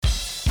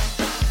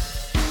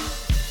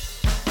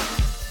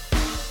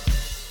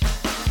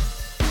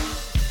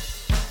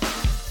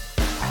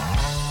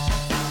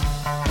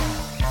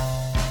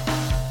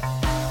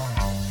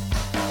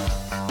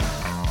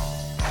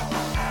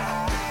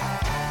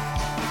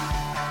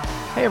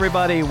Hey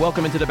everybody,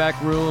 welcome into the back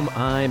room.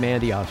 I'm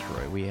Andy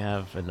Ostroy. We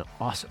have an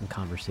awesome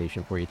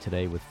conversation for you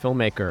today with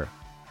filmmaker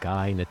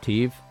Guy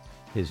Nattiv.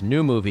 His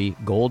new movie,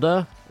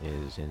 Golda,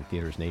 is in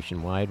theaters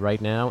nationwide right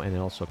now and it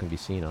also can be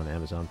seen on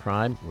Amazon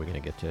Prime. We're going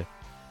to get to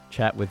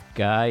chat with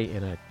Guy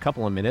in a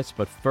couple of minutes,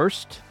 but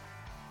first,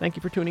 thank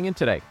you for tuning in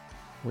today.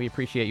 We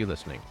appreciate you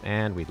listening,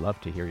 and we'd love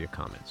to hear your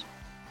comments.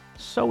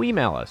 So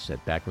email us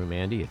at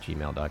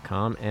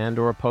backroomandy@gmail.com and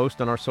or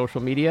post on our social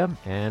media,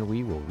 and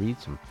we will read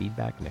some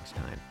feedback next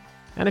time.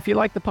 And if you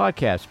like the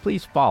podcast,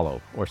 please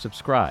follow or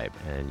subscribe,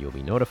 and you'll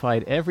be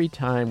notified every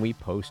time we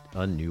post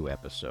a new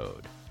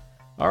episode.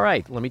 All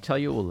right, let me tell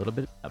you a little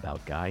bit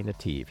about Guy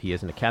Nattiv. He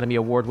is an Academy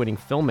Award-winning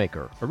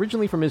filmmaker,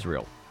 originally from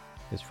Israel.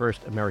 His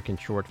first American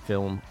short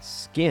film,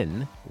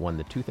 Skin, won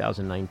the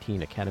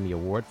 2019 Academy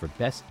Award for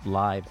Best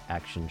Live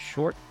Action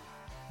Short,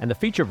 and the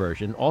feature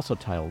version, also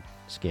titled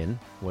Skin,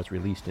 was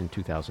released in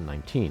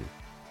 2019.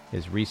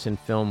 His recent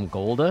film,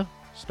 Golda,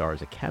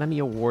 stars Academy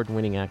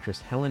Award-winning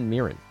actress Helen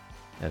Mirren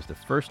as the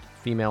first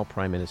female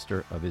Prime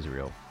Minister of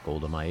Israel,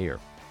 Golda Meir.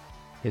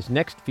 His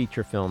next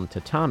feature film,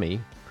 Tatami,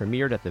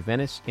 premiered at the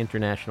Venice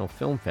International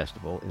Film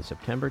Festival in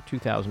September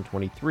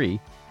 2023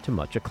 to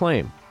much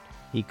acclaim.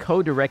 He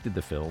co-directed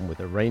the film with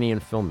Iranian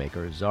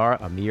filmmaker Zahra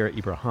Amir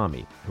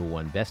Ibrahimi, who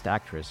won Best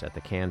Actress at the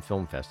Cannes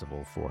Film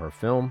Festival for her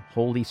film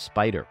Holy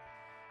Spider.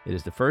 It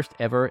is the first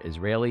ever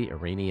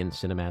Israeli-Iranian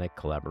cinematic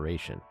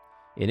collaboration.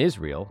 In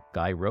Israel,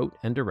 Guy wrote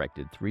and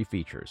directed 3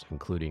 features,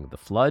 including The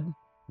Flood,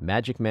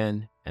 Magic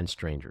Men, and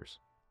Strangers.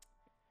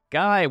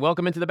 Guy,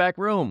 welcome into the back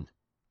room.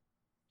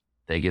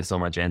 Thank you so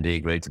much, Andy.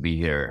 Great to be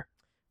here.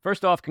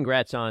 First off,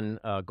 congrats on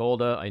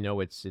Golda. I know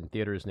it's in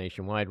theaters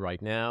nationwide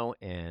right now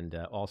and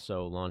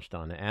also launched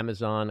on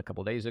Amazon a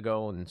couple days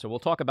ago. And so we'll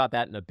talk about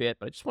that in a bit,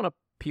 but I just want to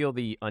peel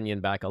the onion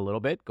back a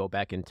little bit, go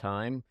back in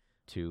time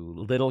to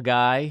little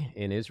Guy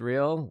in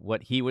Israel,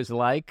 what he was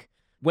like.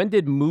 When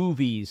did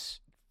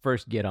movies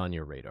first get on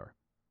your radar?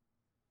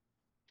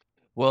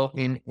 Well,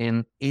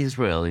 in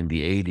Israel in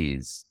the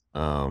 80s,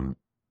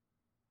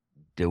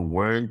 there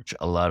weren't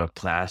a lot of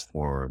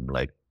platform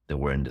like there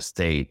were in the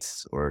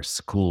States, or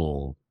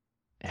school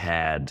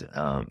had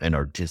an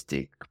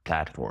artistic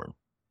platform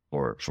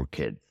for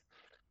kids.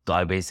 So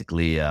I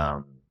basically,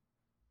 I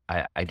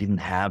didn't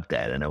have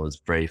that. And I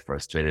was very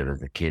frustrated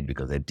as a kid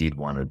because I did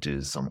want to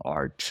do some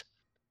art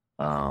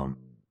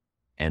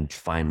and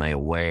find my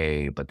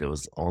way. But there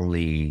was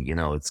only,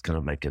 it's kind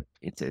of like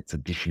it's a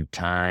different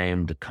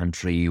time. The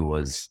country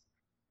was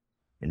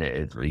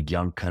it's a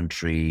young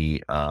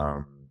country,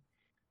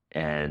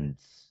 and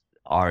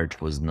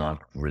art was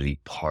not really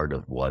part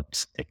of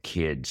what a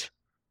kid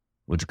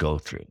would go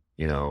through.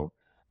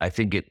 I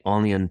think it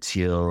only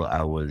until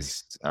I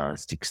was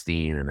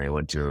 16 and I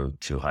went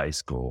to high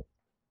school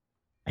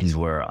is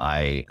where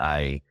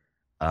I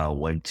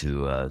went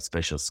to a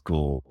special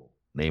school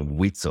named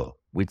WITSO.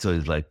 WITSO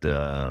is like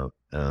the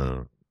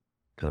kind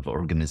of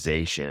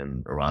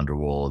organization around the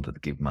world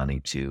that give money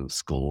to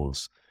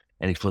schools.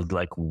 And it was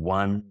like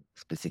one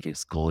specific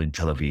school in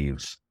Tel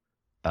Aviv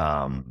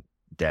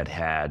that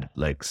had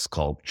like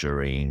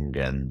sculpturing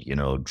and,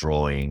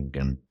 drawing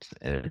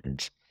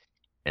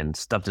and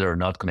stuff that are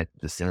not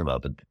connected to cinema,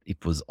 but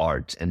it was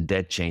art. And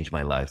that changed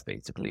my life,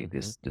 basically,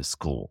 this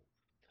school.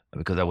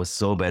 Because I was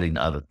so bad in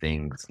other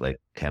things like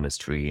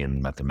chemistry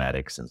and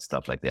mathematics and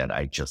stuff like that.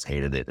 I just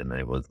hated it. And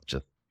it was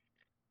just,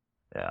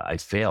 I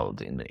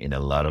failed in a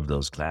lot of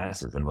those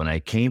classes. And when I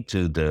came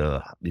to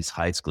this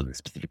high school, this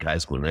specific high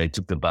school, and I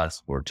took the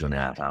bus for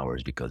 2.5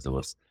 hours because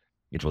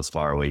it was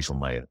far away from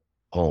my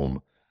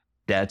home.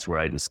 That's where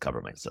I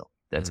discovered myself.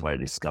 That's where I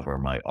discovered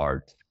my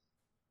art.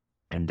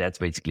 And that's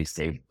basically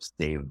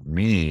saved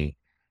me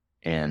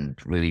and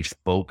really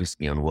focused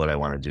me on what I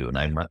want to do.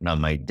 And now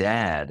my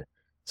dad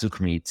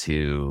took me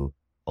to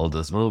all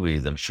those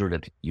movies. I'm sure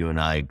that you and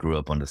I grew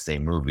up on the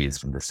same movies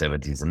from the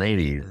 70s and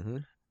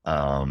 80s.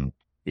 Mm-hmm.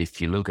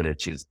 If you look at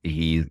it,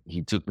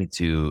 he took me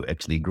to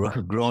actually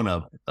grown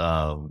up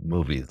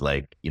movies.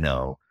 Like,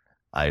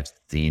 I've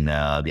seen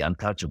The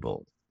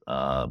Untouchables,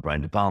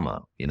 Brian De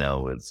Palma,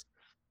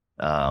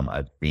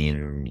 I've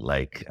been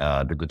like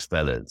The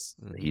Goodfellas.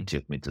 Mm-hmm. He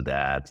took me to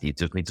that. He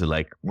took me to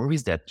like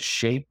movies that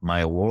shaped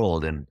my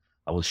world, and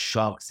I was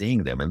shocked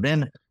seeing them. And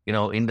then,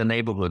 in the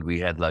neighborhood, we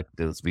had like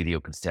those video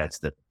cassettes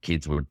that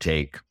kids would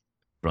take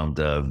from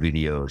the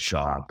video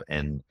shop,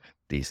 and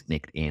they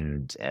sneaked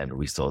in, and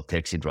we saw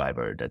Taxi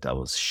Driver that I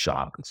was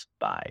shocked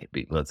by,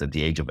 because at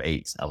the age of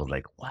 8, I was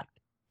like, what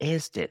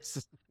is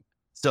this?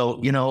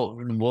 So,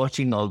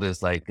 watching all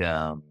this like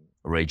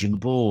Raging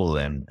Bull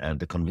and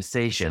The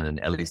Conversation and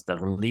Ellis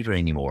Doesn't Live Here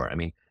Anymore. I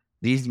mean,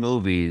 these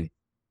movies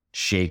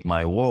shaped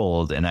my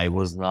world, and I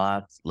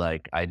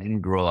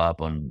didn't grow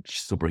up on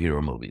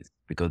superhero movies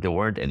because there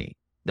weren't any.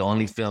 The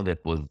only film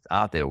that was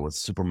out there was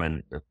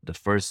Superman, the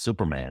first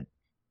Superman.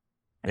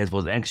 And it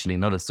was actually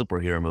not a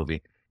superhero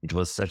movie. It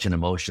was such an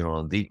emotional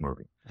and deep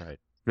movie. Right.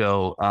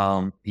 So,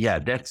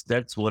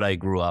 that's what I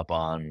grew up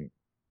on.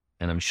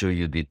 And I'm sure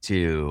you did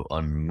too,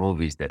 on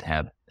movies that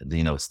have,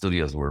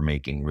 studios were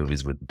making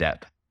movies with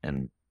depth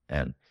and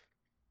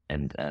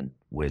and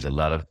with a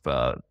lot of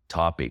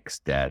topics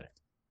that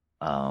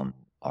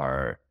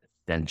are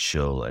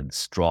essential and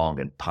strong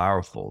and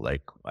powerful.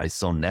 Like I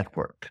saw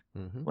Network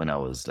Hmm. when I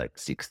was like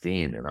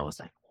 16, and I was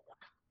like, "What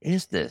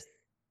is this?"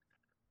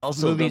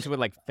 Also, Movies those with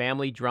like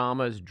family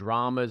dramas,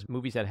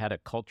 movies that had a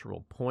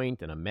cultural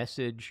point and a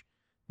message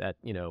that,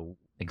 wanted to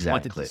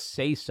exactly,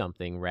 say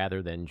something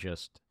rather than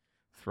just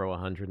throw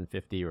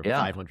 150 or yeah,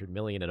 500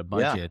 million at a yeah,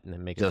 budget and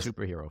then make a just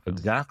superhero film.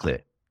 exactly.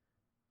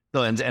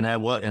 So and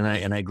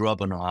I grew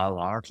up on Hal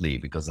Hartley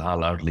because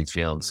Hal Hartley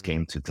films Mhm.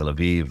 came to Tel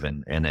Aviv,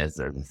 and as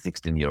a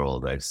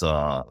 16-year-old, I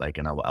saw like,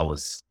 and I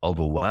was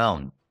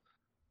overwhelmed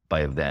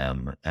by them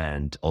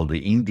and all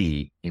the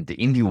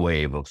indie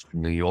wave of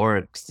New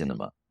York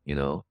cinema,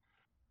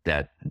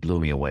 that blew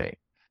me away.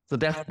 So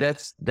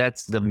that's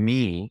the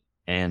me.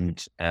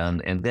 And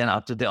then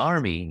after the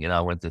army, I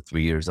went to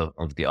 3 years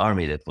of the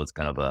army. That was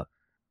kind of a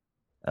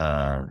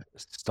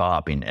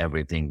stop in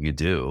everything you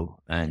do.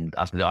 And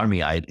after the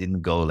army, I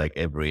didn't go like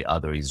every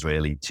other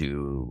Israeli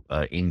to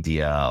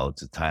India or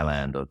to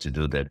Thailand or to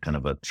do that kind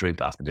of a trip.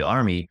 After the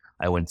army,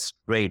 I went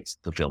straight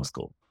to film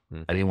school.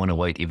 I didn't want to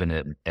wait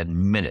even a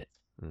minute.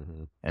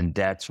 Mhm. And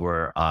that's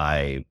where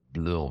I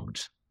bloomed,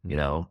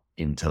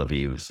 in Tel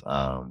Aviv.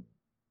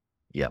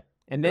 Yeah,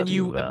 And Tel then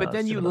Aviv but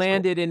then you Cinema School.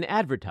 landed in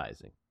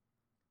advertising.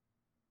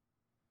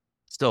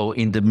 So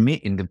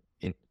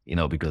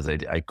because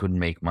I couldn't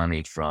make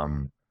money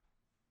from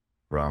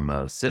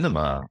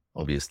cinema,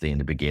 obviously, in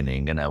the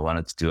beginning, and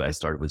I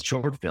started with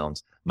short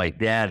films. My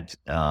dad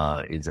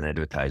is an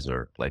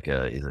advertiser, like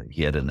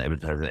he had an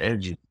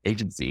advertising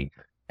agency,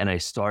 and I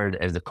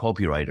started as a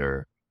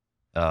copywriter,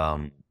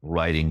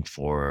 writing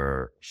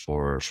for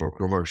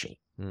commercial,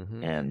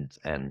 Hmm.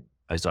 and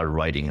I started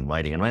writing and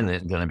writing, and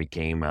then I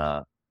became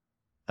a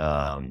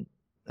um,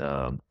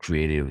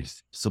 creative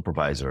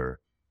supervisor,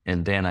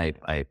 and then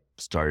I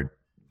started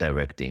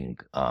directing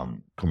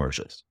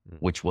commercials,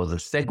 which was a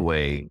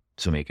segue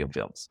to making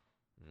films.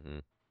 Hmm.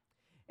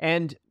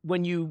 And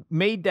when you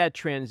made that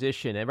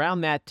transition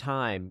around that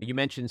time, you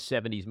mentioned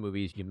 70s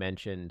movies, you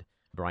mentioned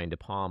Brian De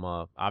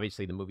Palma.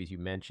 Obviously, the movies you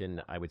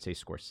mentioned, I would say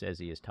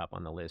Scorsese is top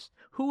on the list.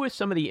 Who were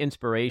some of the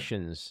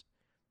inspirations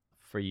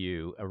for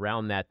you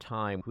around that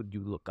time? Who did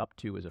you look up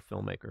to as a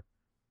filmmaker?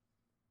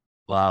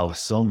 Wow,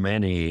 so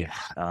many.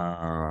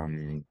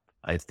 Um,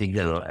 I think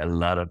that a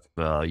lot of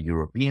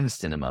European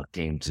cinema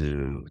came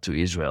to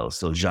Israel.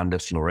 So Jean de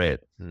Floret,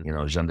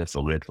 Hmm. Jean de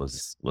Floret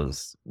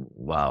was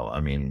wow. I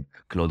mean,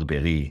 Claude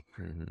Berry,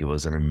 Hmm. he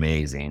was an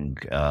amazing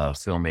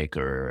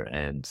filmmaker,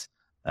 and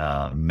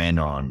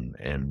Menon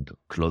and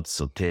Claude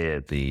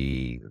Sautet,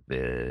 the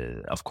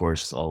of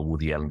course all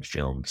Woody Allen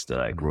films that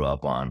I grew Hmm.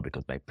 up on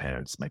because my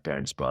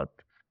parents brought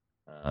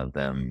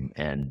them.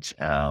 And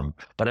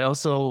but I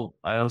also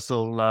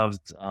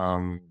loved,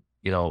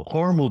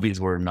 horror movies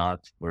was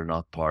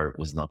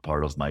not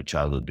part of my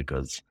childhood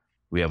because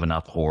we have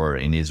enough horror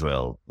in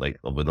Israel, like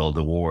with all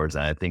the wars,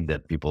 and I think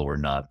that people were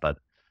not. But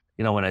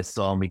when I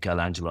saw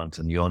Michelangelo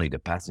Antonioni, The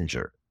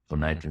Passenger from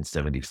Hmm.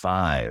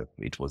 1975,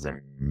 it was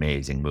an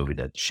amazing movie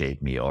that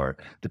shaped me. Or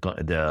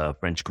the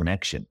French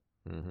Connection,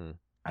 Hmm.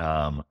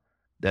 um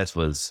that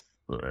was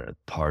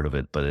part of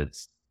it, but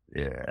it's,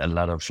 yeah, a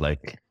lot of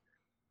like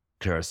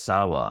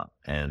Kurosawa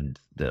and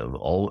the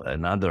all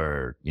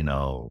another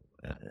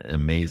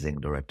amazing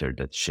director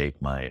that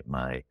shaped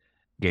my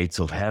gates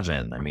of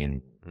heaven. I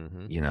mean,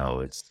 Hmm.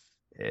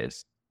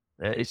 it's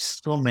it's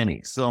so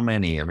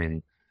many. I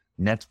mean,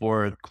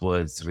 Network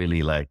was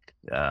really like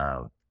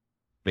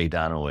Faye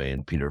Dunaway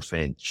and Peter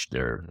Finch.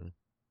 They're Hmm.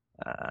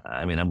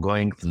 I mean, I'm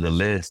going through the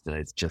list, and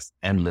it's just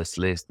endless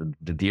list.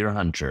 The Deer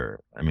Hunter.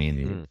 I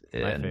mean, My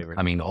and favorite.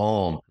 Coming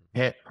Home.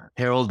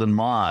 Harold and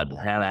Maude.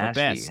 Hal The Ashby.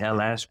 best.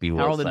 Hal Ashby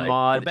Harold was and like the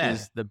Maude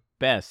best, is the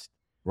best.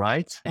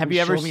 right? Have You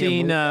you ever show me a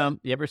seen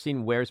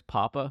movie. Where's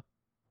Papa?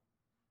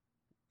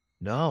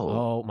 No,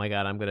 Oh my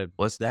God,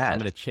 what's I'm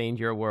gonna that? change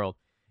your world.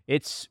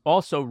 It's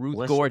also Ruth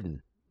What's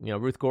Gordon.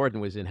 Ruth Gordon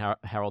was in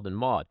Harold and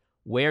Maude.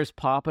 Where's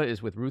Papa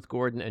is with Ruth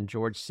Gordon and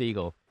George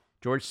Siegel.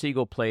 George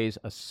Siegel plays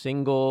a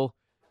single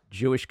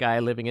Jewish guy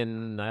living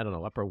in, I don't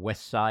know, Upper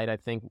West Side, I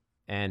think,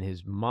 and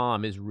his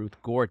mom is Ruth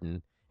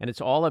Gordon, and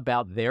it's all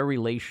about their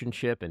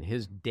relationship and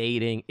his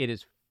dating. It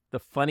is the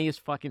funniest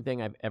fucking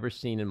thing I've ever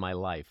seen in my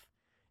life.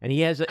 And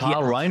he has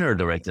Carl Reiner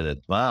directed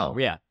it? Wow,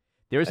 yeah.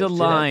 There's I a see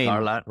that. line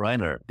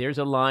Reiner. there's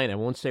a line, I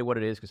won't say what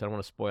it is because I don't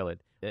want to spoil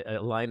it. A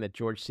line that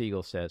George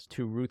Siegel says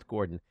to Ruth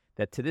Gordon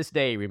that to this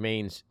day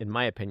remains, in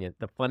my opinion,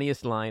 the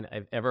funniest line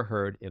I've ever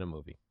heard in a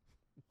movie.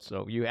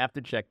 So you have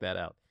to check that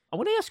out. I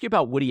want to ask you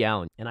about Woody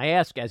Allen. And I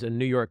ask as a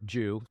New York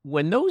Jew,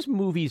 when those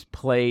movies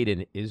played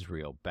in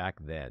Israel back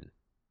then,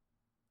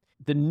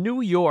 the New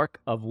York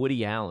of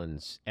Woody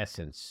Allen's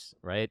essence,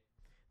 right?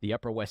 The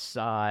Upper West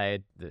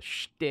Side, the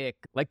shtick.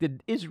 Like, the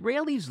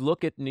Israelis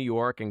look at New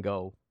York and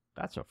go,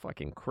 that's a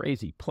fucking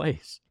crazy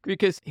place.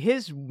 Because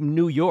his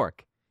New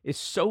York is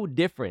so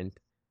different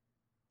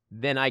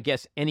than, I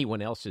guess,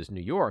 anyone else's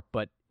New York,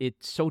 but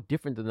it's so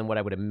different than what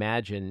I would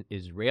imagine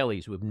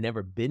Israelis who have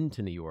never been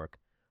to New York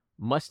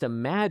must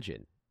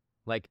imagine.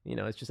 Like,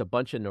 it's just a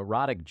bunch of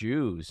neurotic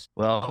Jews.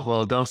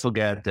 Well, don't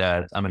forget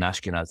that I'm an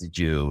Ashkenazi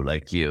Jew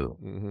like you,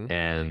 Hmm.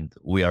 and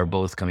we are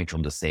both coming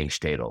from the same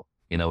shtetl.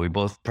 We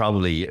both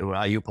probably.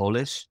 Are you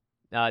Polish?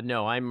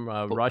 No, I'm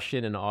Po-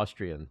 Russian and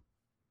Austrian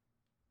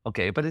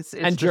Okay, but it's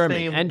and the German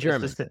same. and It's the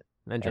German same.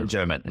 and And German.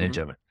 German, and Hmm.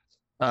 German.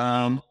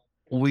 Um,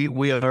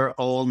 we are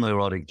all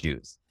neurotic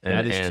Jews,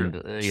 That is true.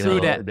 you True know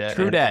that. that,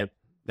 True that. and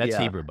That's yeah,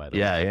 Hebrew, by the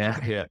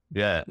way.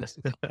 yeah.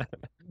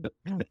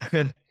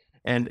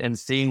 And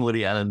seeing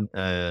Woody Allen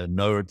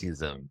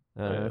neuroticism,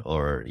 Uh,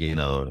 or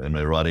an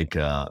erotic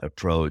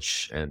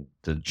approach and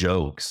the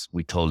jokes,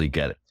 we totally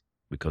get it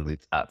because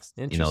it's us.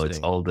 It's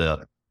Interesting.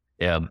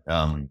 yeah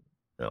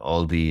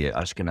all the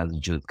Ashkenazi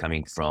Jews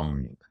coming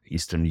from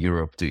Eastern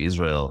Europe to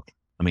Israel.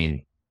 I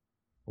mean,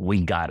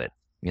 we got it.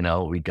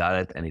 We got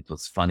it, and it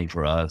was funny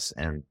for us,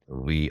 and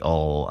we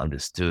all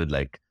understood.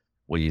 Like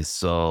when you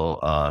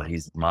saw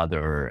his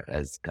mother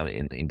as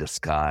coming in the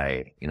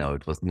sky.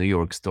 It was New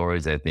York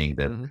Stories, I think,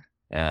 that Hmm.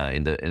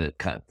 in the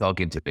kind of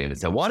talking to him and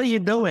said, "What are you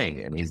doing?"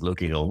 And he's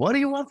looking, "Oh, what do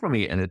you want from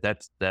me?" And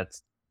that's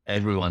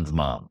everyone's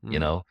mom.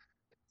 Hmm.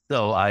 So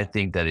I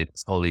think that it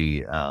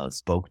totally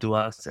spoke to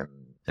us,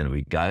 and we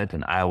got it.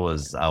 And I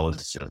was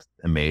just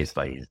amazed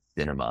by his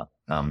cinema.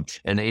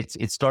 And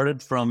it started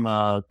from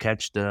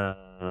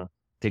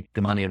take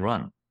the money and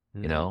run.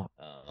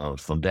 Hmm.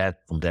 From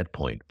that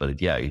point. But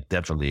it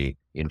definitely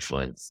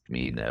influenced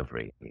me in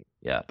every.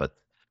 Yeah, but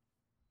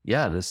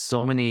yeah, there's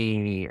so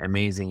many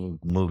amazing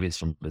movies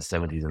from the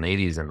 70s and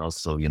 80s, and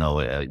also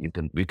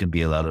we can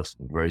be a lot of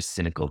very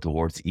cynical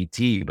towards ET,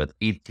 but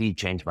ET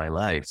changed my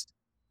life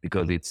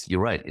because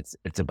you're right,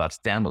 it's about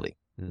family,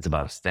 Hmm. it's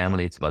about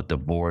family, it's about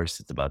divorce,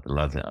 it's about a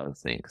lot of other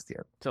things.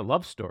 Yeah, It's a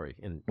love story,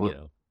 and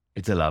well,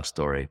 it's a love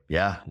story.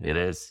 Yeah, it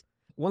is.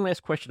 One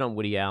last question on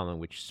Woody Allen,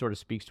 which sort of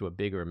speaks to a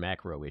bigger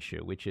macro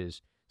issue, which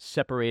is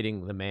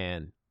separating the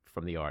man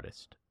from the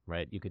artist,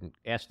 right? You can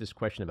ask this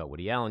question about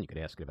Woody Allen. You can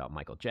ask it about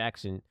Michael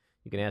Jackson.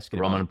 You can ask it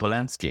about Roman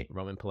Polanski.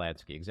 Roman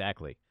Polanski.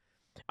 Exactly.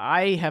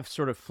 I have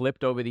sort of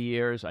flipped over the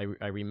years. I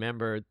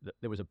remember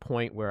there was a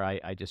point where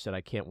I just said,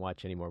 I can't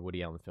watch any more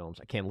Woody Allen films.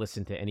 I can't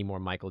listen to any more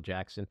Michael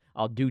Jackson.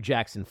 I'll do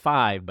Jackson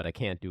 5, but I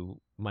can't do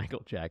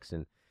Michael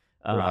Jackson.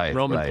 Right,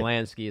 Roman right.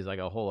 Polanski is like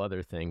a whole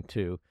other thing,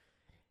 too.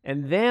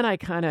 And then I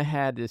kind of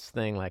had this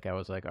thing like I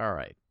was like, all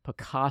right,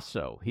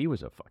 Picasso, he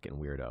was a fucking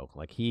weirdo.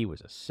 Like he was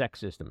a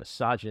sexist, a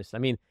misogynist. I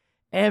mean,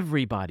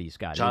 everybody's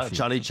got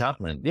Charlie issues.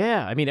 Chaplin.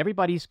 Yeah, I mean,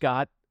 everybody's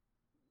got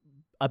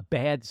a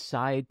bad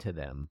side to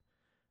them.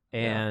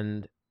 Yeah.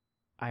 And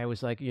I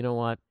was like, you know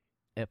what?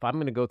 If I'm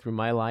going to go through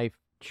my life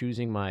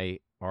choosing my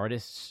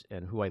artists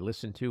and who I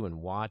listen to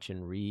and watch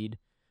and read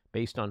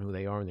based on who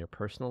they are in their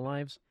personal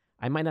lives,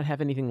 I might not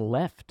have anything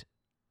left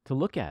to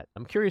look at.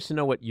 I'm curious to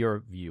know what your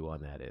view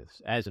on that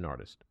is as an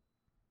artist.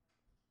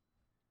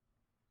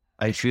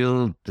 I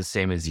feel the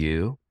same as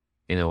you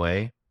in a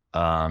way.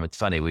 It's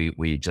funny.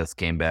 We just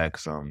came back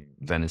from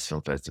Venice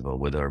Film Festival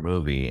with our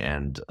movie,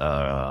 and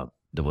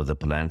there was a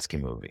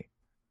Polanski movie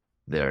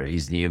there,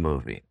 his new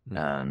movie, Hmm.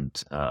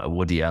 and a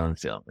Woody Allen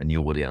film, a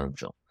new Woody Allen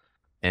film.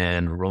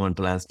 And Roman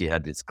Polanski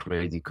had this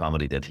crazy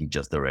comedy that he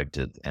just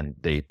directed, and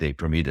they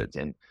premiered it,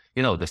 and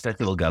the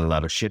festival got a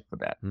lot of shit for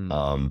that.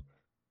 Hmm.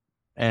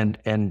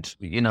 And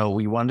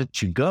we wanted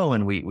to go,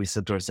 and we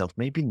said to ourselves,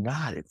 maybe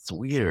not. It's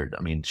weird.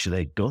 I mean, should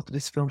I go to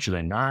this film? Should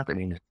I not? I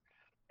mean,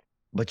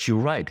 but you're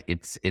right.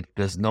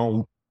 There's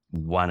no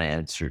one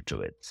answer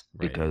to it,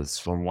 Right. because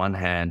from one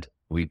hand,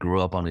 we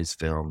grew up on his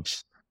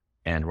films,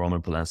 and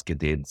Roman Polanski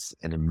did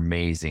an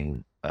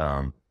amazing,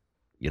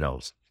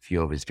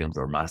 few of his films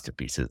are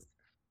masterpieces,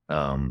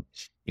 um,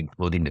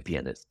 including The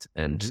Pianist.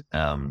 And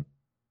Hmm.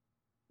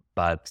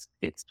 but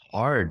it's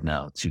hard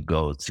now to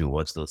go to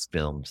watch those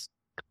films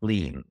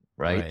clean,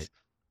 right? Right.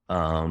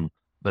 Um,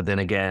 but then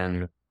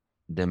again,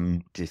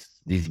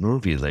 these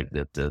movies, like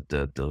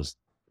those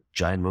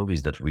giant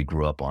movies that we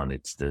grew up on,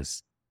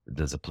 there's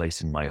a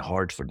place in my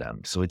heart for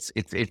them. So it's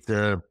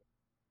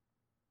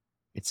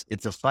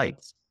a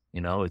fight.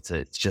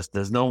 It's just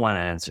there's no one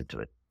answer to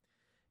it.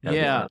 Gotta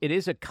be Yeah, honest. it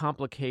is a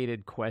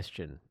complicated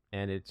question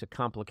and it's a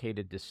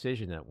complicated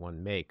decision that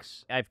one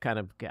makes. I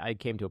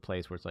came to a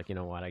place where it's like, you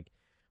know what,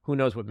 who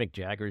knows what Mick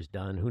Jagger's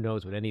done? Who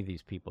knows what any of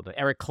these people do?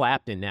 Eric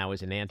Clapton now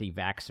is an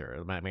anti-vaxxer.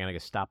 Am I going to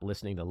stop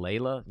listening to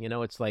Layla?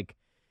 It's like,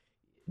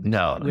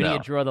 No, where do you no,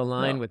 draw the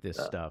line no. with this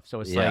stuff?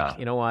 So it's like, Yeah.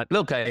 you know what?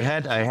 Look, I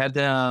had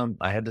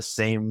the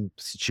same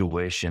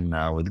situation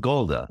now with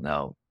Golda.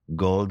 Now,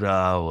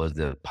 Golda was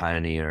the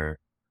pioneer.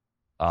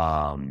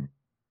 Um,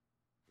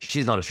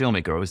 she's not a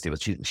filmmaker, obviously,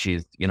 but she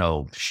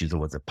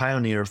was a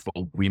pioneer for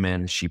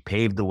women. She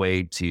paved the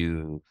way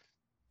to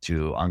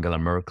Angela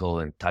Merkel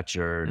and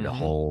Thatcher, the Hmm.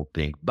 whole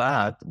thing.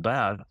 But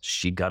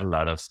she got a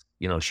lot of,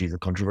 she's a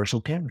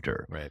controversial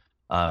character.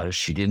 Right.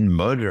 She didn't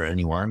murder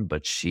anyone,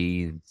 but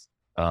she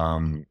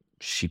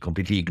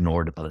completely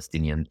ignored the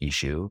Palestinian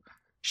issue.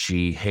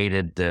 She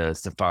hated the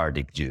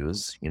Sephardic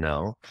Jews, and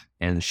a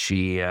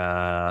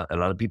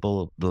lot of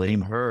people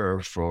blame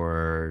her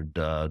for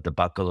the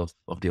debacle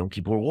of the Yom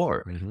Kippur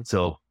War. Hmm.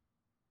 So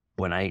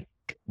when I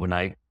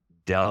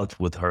dealt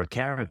with her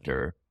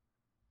character,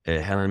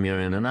 Helen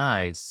Mirren and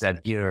I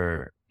sat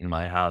here in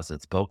my house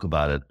and spoke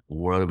about it.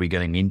 What are we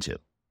getting into?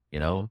 You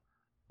know,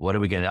 what are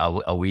we getting?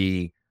 Are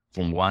we,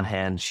 from one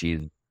hand,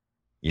 she's,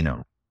 you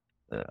know,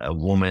 a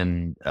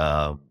woman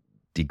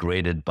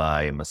degraded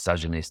by a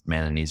misogynist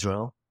man in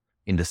Israel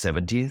in the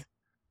 70s.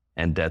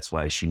 And that's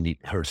why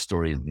her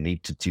stories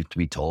need to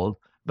be told.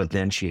 But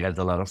then she has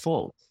a lot of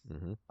faults.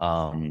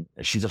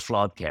 She's a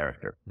flawed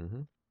character.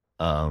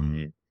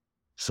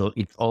 So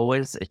it's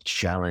always a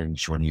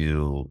challenge when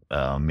you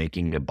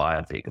making a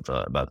biopic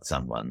about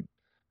someone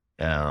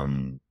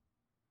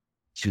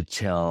to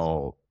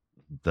tell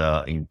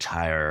the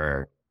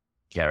entire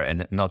character,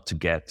 and not to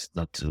get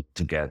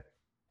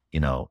you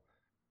know,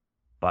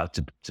 but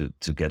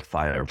to get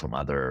fire from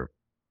other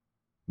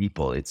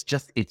people. It's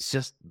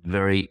just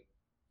very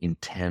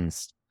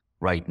intense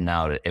right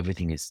now that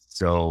everything is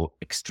so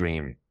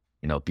extreme.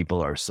 You know,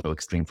 people are so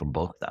extreme from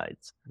both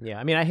sides. Yeah,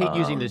 I mean, I hate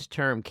using this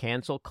term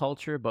cancel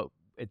culture, but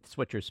it's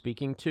what you're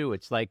speaking to.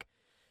 It's like,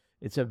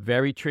 it's a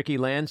very tricky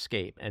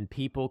landscape, and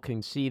people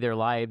can see their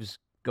lives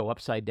go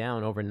upside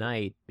down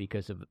overnight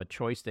because of a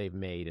choice they've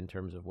made in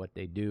terms of what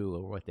they do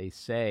or what they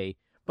say.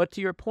 But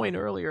to your point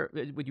earlier,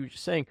 what you were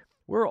just saying,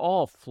 we're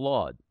all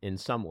flawed in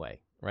some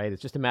way, right?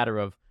 It's just a matter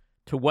of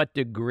to what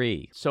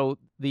degree. So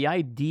the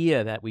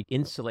idea that we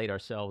insulate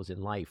ourselves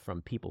in life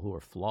from people who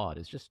are flawed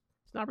is just,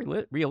 it's not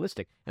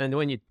realistic. And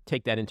when you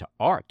take that into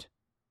art,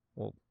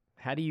 well,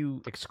 how do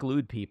you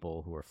exclude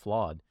people who are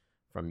flawed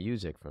from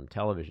music, from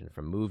television,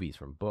 from movies,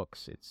 from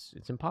books?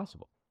 It's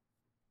impossible.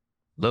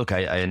 Look,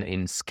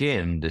 in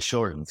Skin, the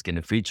short in Skin,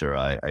 the feature,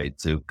 I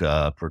took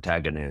a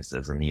protagonist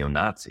as a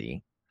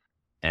neo-Nazi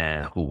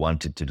and who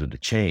wanted to do the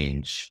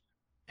change.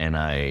 And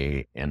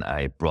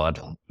I brought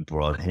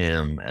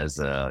him as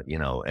a, you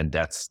know, and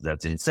that's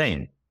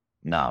insane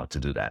now to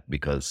do that,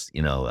 because,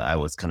 you know, I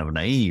was kind of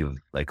naive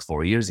like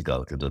 4 years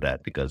ago to do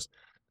that, because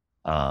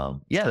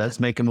let's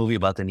make a movie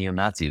about the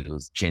neo-Nazi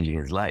who's changing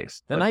his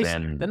life. The nice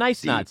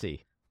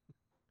Nazi.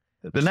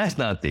 The nice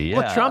Nazi, yeah.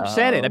 Well, Trump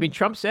said it. I mean,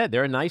 Trump said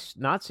there are nice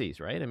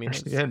Nazis, right? I mean,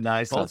 yeah,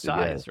 nice both Nazi,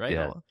 sides, yeah, right?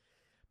 Yeah.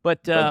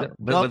 But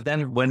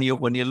then when you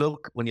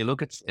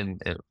look at in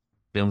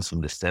films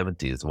from the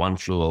 70s, One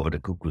Flew Over the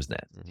Cuckoo's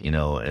Nest, you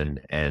know,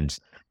 and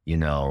you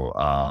know,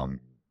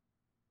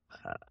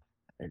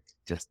 it's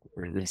just,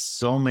 there's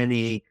so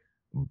many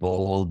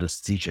bold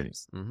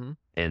decisions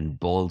and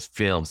bold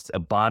films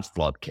about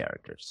flawed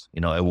characters. You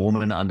know, a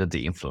woman under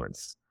the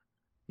influence.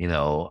 You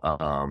know,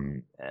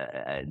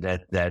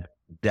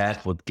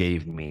 that's what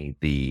gave me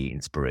the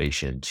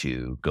inspiration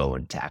to go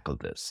and tackle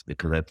this,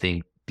 because I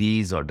think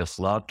the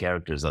flawed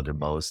characters are the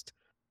most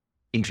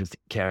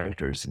interesting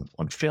characters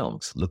on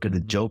films. Look at the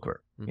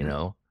Joker, you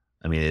know,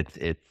 I mean,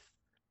 it's,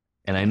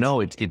 and I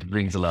know it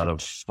brings a lot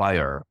of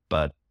fire,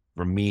 but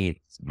for me,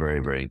 it's very,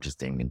 very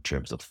interesting in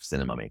terms of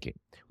cinema making.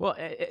 Well,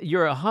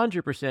 you're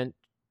 100%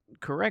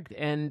 correct.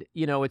 And,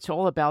 you know, it's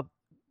all about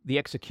the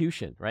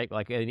execution, right?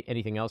 Like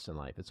anything else in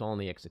life, it's all in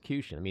the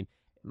execution. I mean,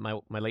 my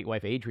late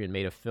wife, Adrienne,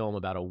 made a film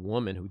about a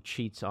woman who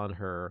cheats on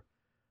her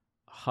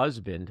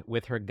husband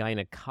with her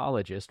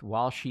gynecologist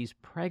while she's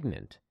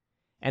pregnant.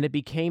 And it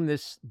became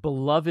this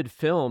beloved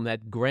film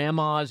that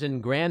grandmas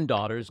and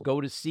granddaughters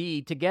go to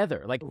see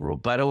together. Like,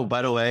 by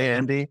the way,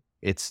 Andy,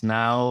 it's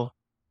now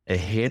a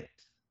hit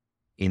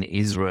in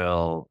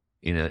Israel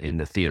in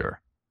the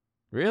theater.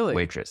 Really?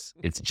 Waitress.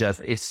 It's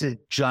a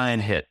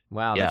giant hit.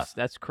 Wow, yeah.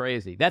 That's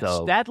crazy.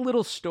 That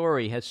little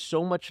story has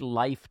so much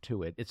life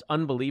to it. It's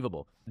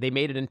unbelievable. They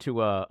made it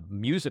into a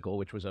musical,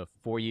 which was a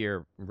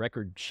 4-year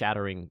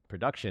record-shattering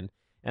production.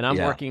 And I'm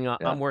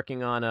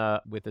working on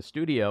with the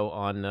studio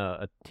on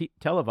a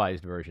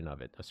televised version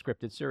of it, a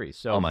scripted series.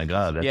 So, oh my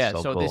God,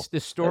 that's so cool.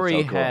 This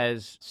story so cool.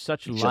 has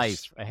such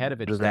life ahead of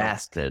it.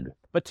 Blasted.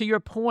 But to your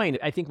point,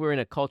 I think we're in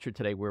a culture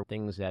today where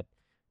things that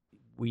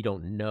we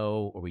don't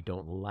know or we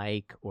don't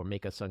like or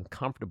make us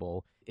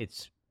uncomfortable,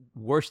 it's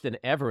worse than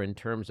ever in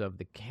terms of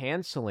the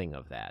canceling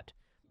of that.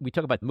 We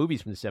talk about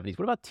movies from the 70s.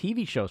 What about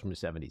TV shows from the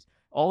 70s?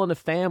 All in the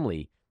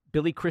Family.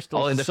 Billy Crystal.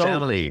 All in the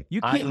Family.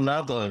 I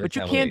love All in the Family. But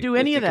you can't do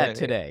any of that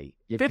today.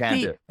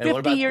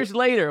 50 years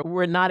later,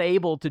 we're not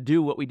able to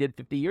do what we did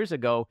 50 years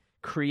ago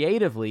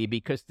creatively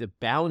because the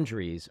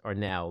boundaries are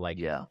now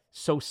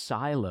so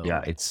siloed.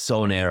 Yeah, it's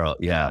so narrow.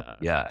 Yeah.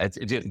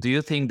 Do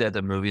you think that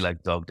a movie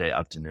like Dog Day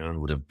Afternoon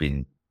would have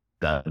been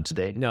done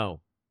today? No.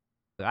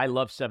 I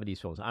love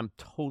 70s films. I'm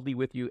totally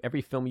with you.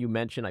 Every film you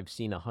mention, I've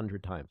seen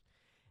 100 times.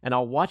 And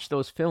I'll watch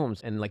those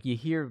films and like you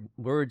hear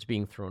words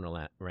being thrown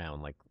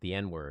around like the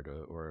N-word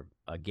or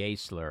a gay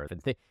slur.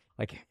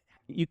 Like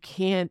you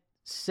can't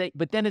say,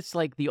 but then it's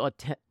like the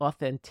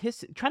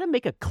authenticity. Try to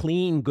make a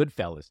clean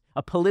Goodfellas,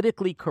 a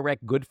politically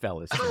correct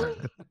Goodfellas.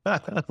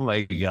 Oh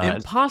my God.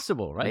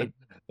 Impossible, right?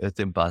 It's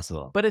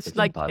impossible. But it's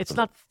like, impossible. It's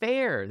not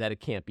fair that it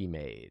can't be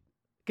made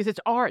because it's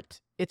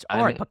art. It's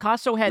art. I mean,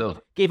 Picasso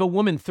gave a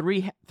woman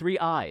three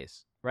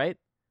eyes, right?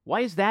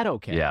 Why is that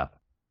okay? Yeah.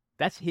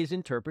 That's his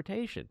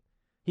interpretation.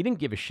 He didn't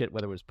give a shit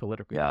whether it was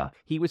political. Yeah.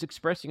 He was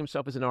expressing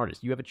himself as an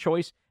artist. You have a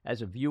choice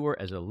as a viewer,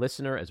 as a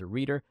listener, as a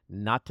reader,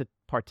 not to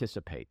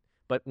participate.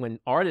 But when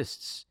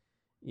artists,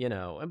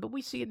 but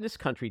we see it in this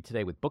country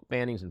today with book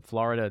bannings in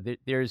Florida.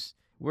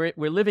 We're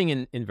living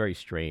in very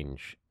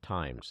strange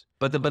times.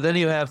 But then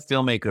you have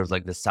filmmakers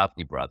like the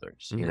Safdie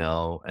brothers,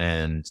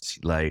 and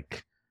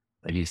like,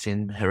 have you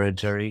seen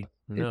Hereditary?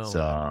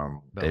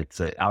 No.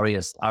 It's Ari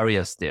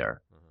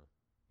Aster,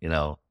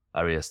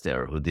 Ari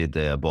Aster, who did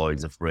The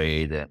Boys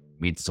Afraid and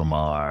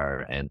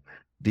Midsommar, and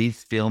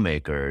these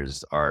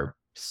filmmakers are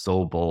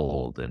so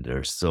bold and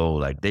they're so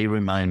like, they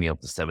remind me of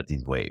the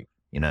 70s wave,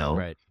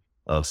 Right.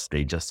 of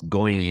they just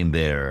going in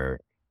there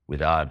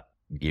without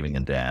giving a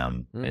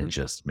damn and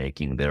just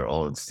making their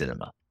own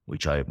cinema,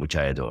 which I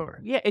adore.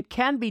 Yeah, it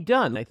can be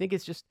done. I think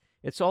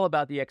it's all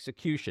about the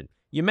execution.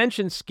 You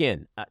mentioned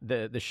Skin.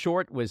 The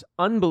short was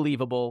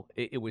unbelievable.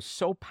 It was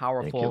so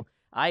powerful.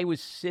 I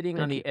was sitting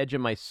on the edge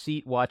of my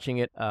seat watching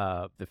it.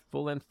 The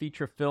full-length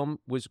feature film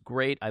was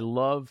great. I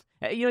love,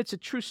 it's a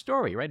true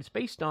story, right? It's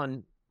based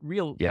on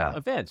real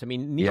events. I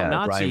mean,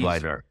 neo-Nazis.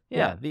 Brian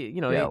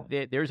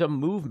Weider. There's a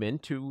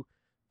movement to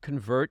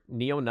convert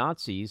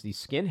neo-Nazis,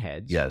 these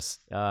skinheads,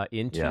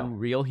 into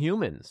real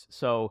humans.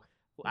 So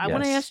I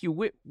want to ask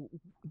you,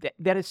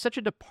 that is such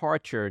a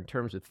departure in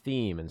terms of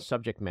theme and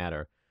subject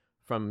matter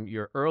from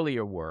your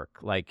earlier work,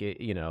 like,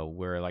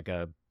 where like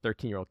a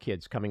 13-year-old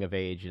kid's coming of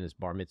age in his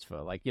bar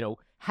mitzvah. Like,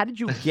 how did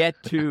you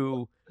get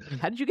to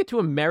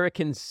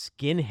American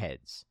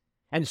skinheads?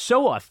 And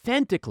so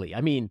authentically.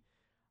 I mean,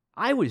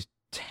 I was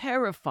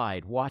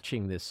terrified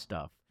watching this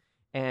stuff.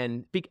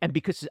 And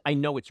because I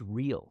know it's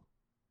real.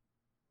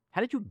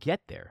 How did you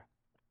get there?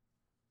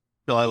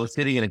 So I was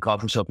sitting in a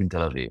coffee shop in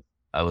Tel Aviv.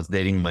 I was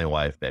dating my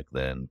wife back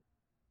then,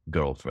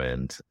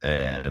 girlfriend.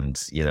 And,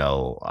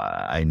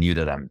 I knew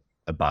that I'm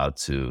about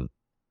to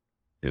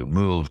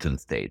move to the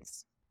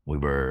States. We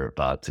were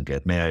about to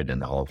get married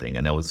and the whole thing.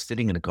 And I was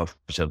sitting in a coffee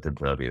shop in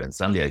Tel Aviv, and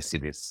suddenly I see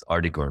this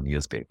article in the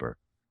newspaper.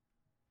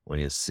 When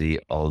you see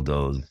all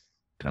those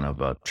kind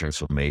of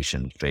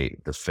transformation,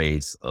 the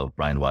face of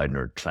Brian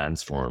Widener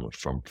transformed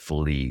from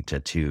fully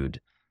tattooed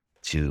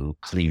to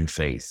clean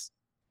face,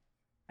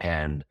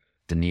 and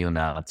the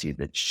neo-Nazi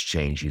that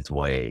changed his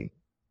way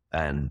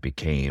and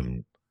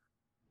became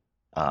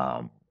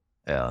an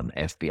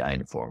FBI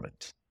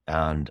informant.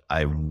 And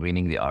I'm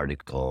reading the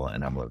article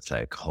and I'm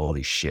like,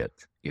 holy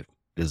shit, if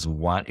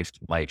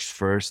my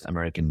first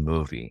American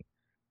movie,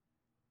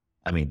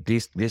 I mean,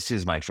 this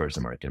is my first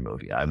American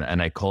movie.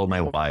 And I called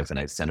my wife and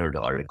I sent her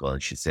the article,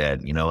 and she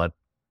said, you know what,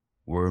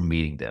 we're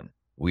meeting them.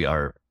 We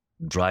are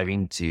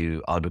driving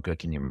to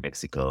Albuquerque, New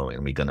Mexico,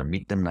 and we're going to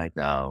meet them right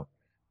now.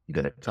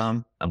 You're going to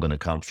come. I'm going to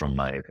come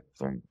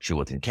she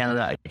was in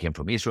Canada. I came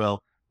from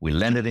Israel. We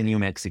landed in New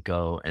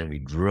Mexico and we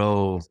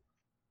drove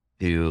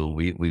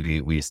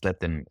we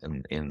slept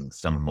in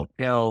some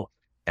motel,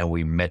 and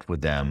we met with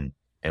them,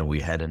 and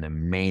we had an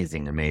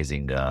amazing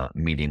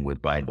meeting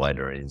with Brian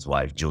Wider and his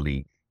wife,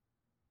 Julie.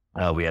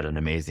 We had an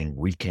amazing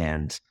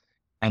weekend.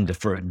 I'm the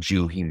first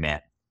Jew he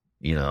met.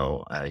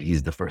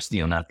 He's the first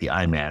neo-Nazi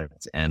I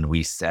met, and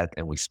we sat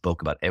and we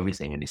spoke about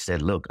everything. And he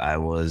said, look,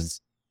 it's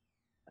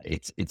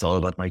all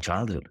about my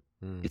childhood.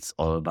 It's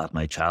all about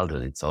my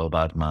childhood. It's all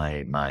about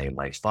my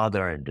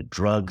father and the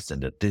drugs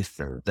and the this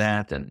and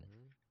that.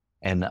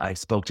 And I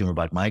spoke to him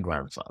about my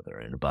grandfather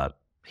and about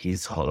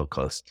his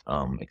Holocaust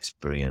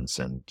experience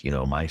and,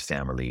 my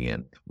family.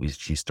 And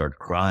she started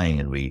crying,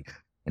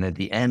 and at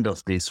the end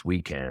of this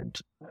weekend,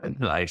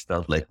 I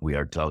felt like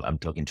I'm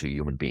talking to a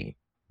human being.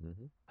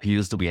 Mm-hmm. He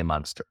used to be a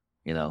monster,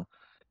 and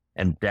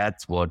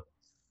that's what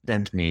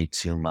sent me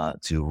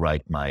to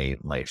write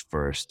my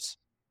first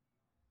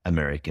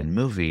American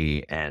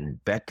movie.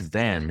 And back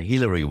then,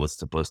 Hillary was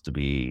supposed to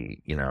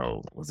be,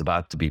 was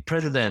about to be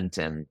president,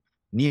 and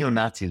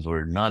neo-Nazis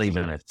were not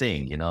even a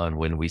thing, And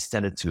when we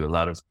sent it to a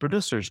lot of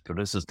producers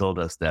told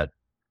us that,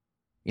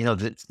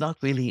 it's not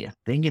really a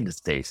thing in the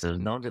States. There's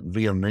not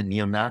real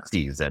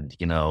neo-Nazis, and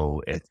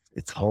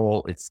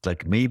it's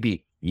like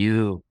maybe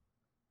you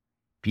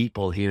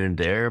people here and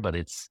there, but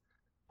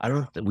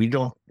we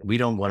don't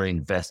want to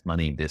invest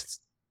money in this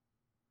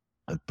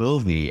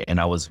movie. And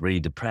I was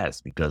really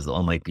depressed because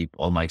all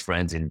my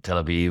friends in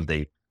Tel Aviv,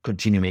 they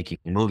continue making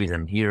movies,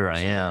 and here I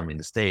am in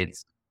the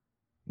States,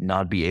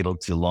 not be able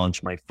to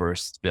launch my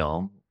first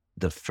film,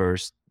 the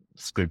first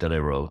script that I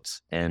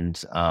wrote. And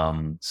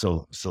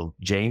so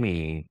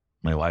Jamie,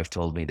 my wife,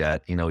 told me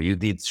that, you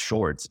did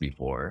shorts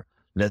before.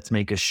 Let's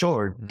make a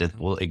short that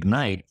will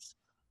ignite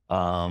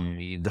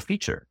the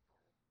feature.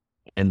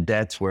 And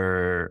that's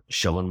where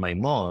Shalom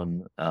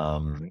Maimon,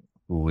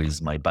 who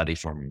is my buddy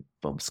from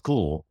film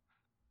school,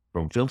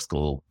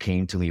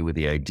 came to me with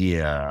the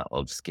idea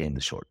of scanning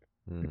the short.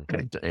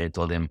 I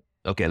told him,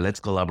 okay, let's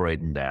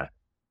collaborate in that.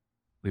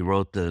 We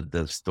wrote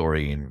the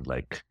story in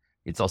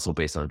it's also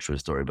based on a true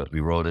story, but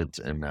we wrote it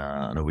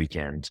on a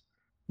weekend.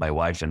 My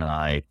wife and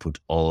I put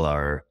all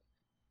our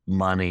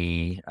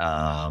money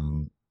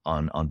on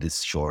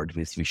this short.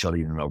 We shot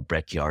it in our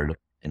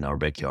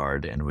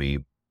backyard, and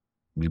we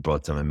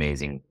brought some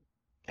amazing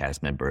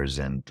cast members,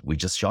 and we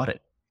just shot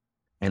it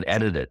and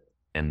edited it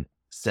and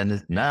sent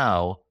it.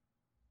 Now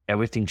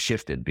everything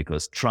shifted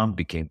because Trump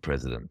became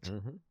president.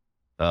 Mm-hmm.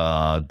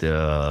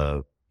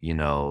 The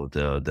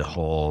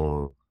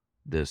whole,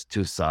 there's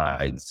two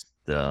sides.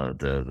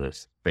 The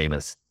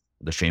famous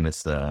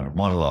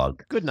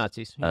monologue, Good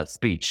Nazis. Yeah.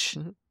 speech.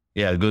 Mhm.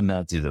 Yeah, good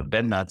Nazis,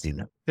 bad Nazis.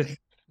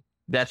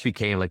 That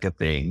became like a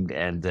thing,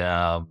 and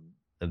the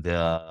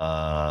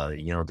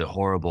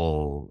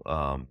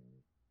horrible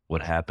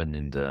what happened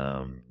in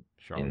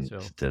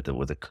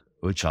Charlottesville.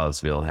 with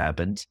Charlottesville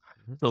happened.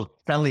 Mhm. So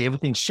suddenly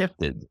everything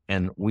shifted,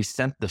 and we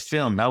sent the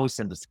film. Now we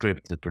sent the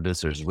script to the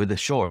producers with the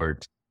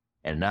short,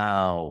 and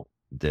now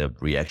the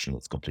reaction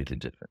was completely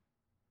different.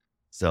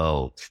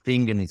 So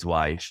Sting and his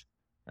wife,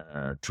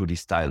 Trudy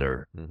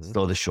Styler, Mhm.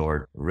 saw the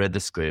short, read the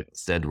script,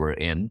 said we're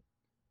in.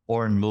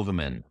 Oren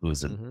Moverman,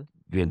 who's a Mhm.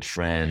 good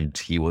friend,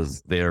 he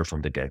was there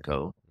from the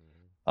get-go.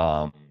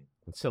 And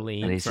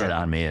Celine. he said,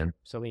 I'm in.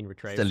 Celine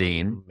Rattray.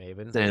 Celine, from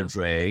Maven. Celine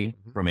Ray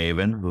Mhm. from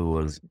Avon, who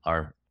was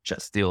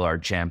still our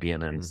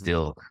champion and Mhm.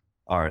 still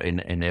are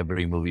in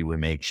every movie we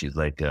make. She's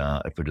like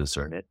a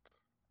producer in it.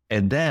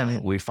 And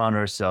then we found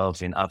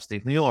ourselves in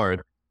upstate New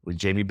York with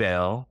Jamie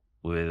Bell,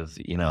 with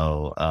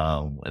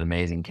an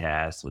amazing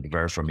cast with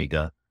Vera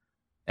Farmiga,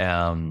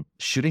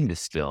 shooting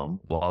this film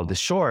while the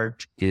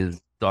short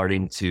is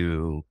starting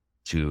to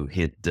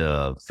hit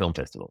the film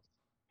festival.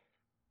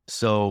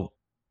 So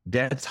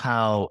that's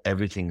how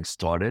everything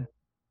started.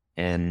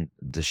 And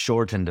the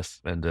short and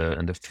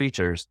the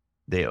features,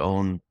 they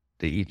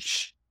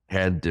each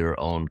had their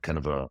own kind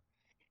of a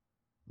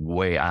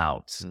way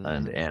out,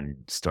 Mhm. and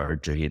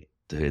started to hit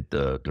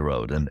the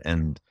road,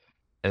 and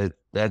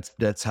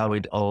that's how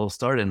it all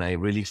started. And I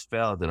really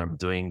felt that I'm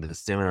doing the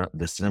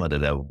cinema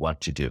that I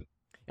want to do,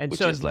 And which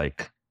so is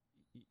like,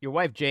 your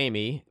wife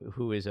Jamie,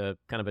 who is a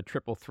kind of a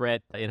triple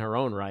threat in her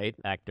own right,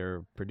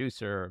 actor,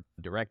 producer,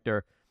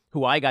 director,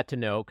 who I got to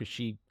know because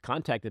she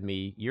contacted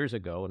me years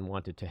ago and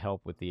wanted to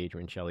help with the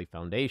Adrian Shelley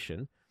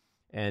Foundation.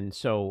 And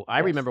so I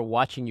yes, remember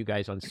watching you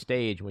guys on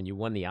stage when you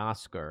won the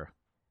Oscar,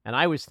 and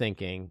I was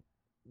thinking,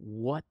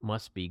 what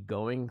must be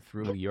going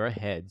through your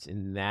heads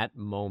in that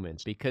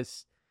moment?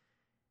 Because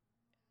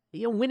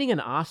winning an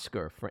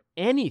Oscar for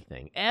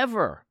anything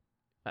ever.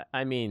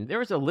 I mean,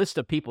 there's a list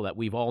of people that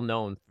we've all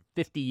known for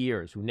 50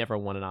 years who never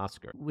won an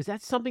Oscar. Was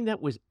that something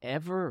that was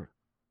ever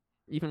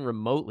even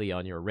remotely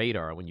on your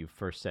radar when you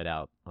first set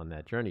out on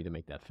that journey to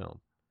make that film?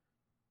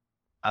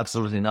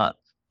 absolutely not.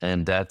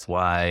 And that's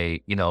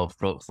why,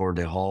 for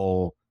the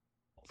whole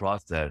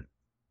process.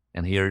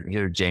 And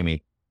here,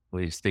 Jamie,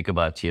 we speak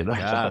about you.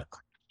 Yeah.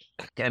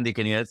 Candy,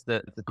 can you ask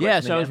the Yeah,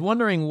 question so I was again?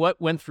 wondering what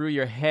went through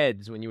your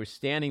heads when you were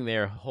standing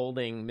there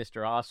holding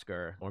Mr.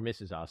 Oscar or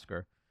Mrs.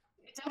 Oscar.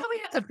 Definitely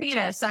has a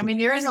penis. I mean,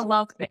 you're in a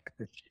love thing.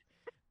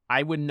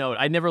 I wouldn't know.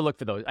 I never looked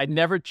for those. I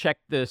never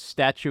checked the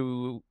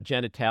statue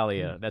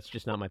genitalia. That's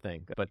just not my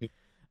thing. But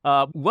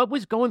what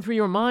was going through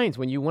your minds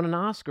when you won an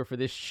Oscar for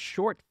this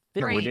short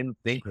film? We Great. didn't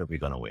think we were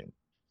going to win.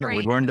 We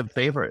Great. weren't the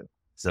favorite.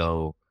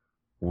 So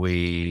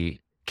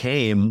we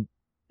came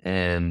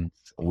and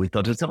we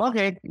thought to ourselves,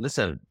 okay,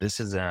 listen,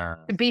 this is To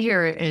be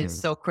here is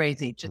so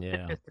crazy.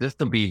 Yeah. just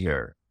to be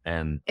here.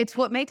 And It's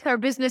what makes our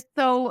business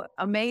so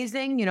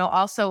amazing,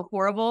 also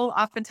horrible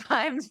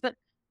oftentimes.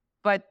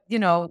 But,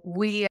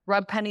 we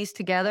rub pennies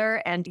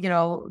together and,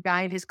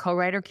 Guy and his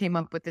co-writer came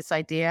up with this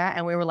idea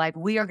and we were like,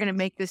 we are going to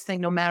make this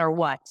thing no matter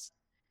what.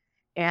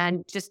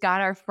 And just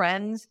got our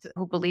friends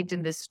who believed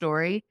in this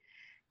story.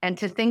 And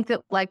to think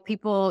that like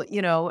people,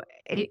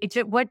 it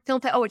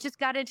just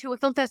got into a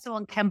film festival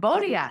in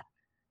Cambodia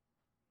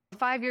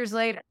 5 years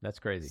later. That's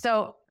crazy.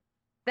 So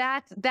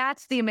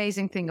that's the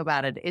amazing thing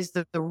about it is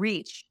the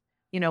reach.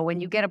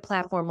 When you get a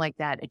platform like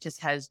that, it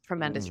just has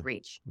tremendous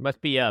reach. Must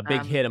be a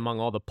big hit among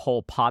all the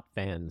Pol Pot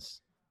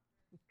fans.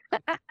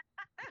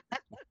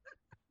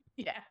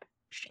 Yeah,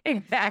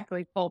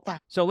 exactly. Full time.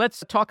 So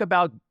let's talk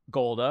about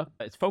Golda.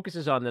 It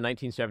focuses on the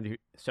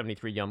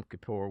 1973 Yom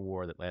Kippur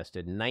War that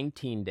lasted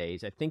 19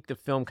 days. I think the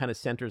film kind of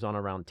centers on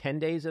around 10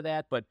 days of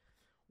that. But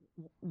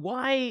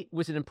why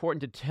was it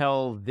important to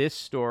tell this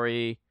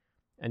story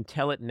and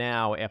tell it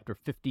now after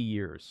 50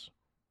 years?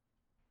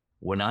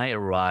 when I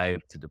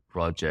arrived to the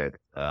project,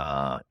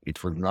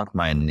 it was not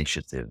my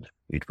initiative.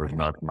 It was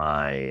not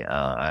my,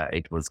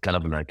 it was kind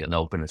of like an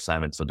open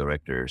assignment for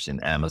directors in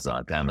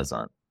Amazon, to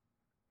Amazon.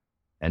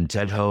 And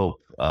Ted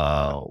Hope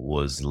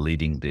was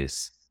leading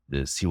this,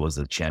 he was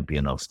a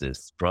champion of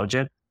this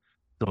project.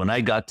 So when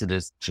I got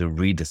to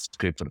read the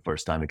script for the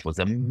first time, it was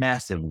a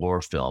massive war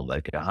film,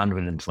 like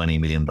 $120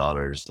 million,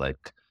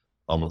 like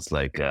almost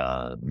like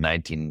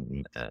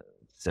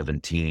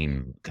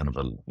 1917 kind of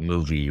a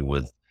movie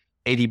with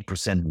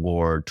 80%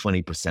 war,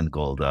 20%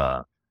 gold.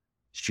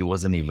 She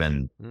wasn't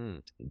even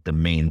the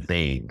main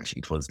thing.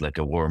 It was like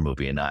a war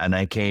movie. And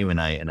I came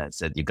and I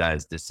said, you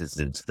guys, this is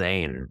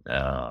insane.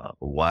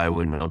 Why are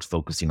we not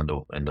focusing on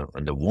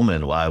the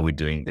woman? Why are we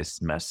doing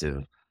this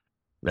massive?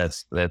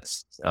 Let's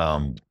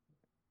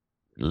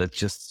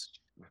just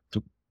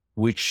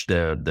switch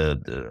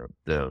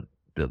the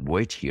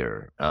wait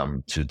here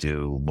to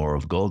do more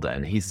of Golda.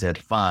 And he said,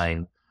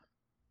 fine,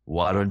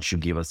 why don't you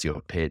give us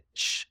your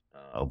pitch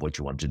of what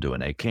you want to do?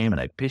 And I came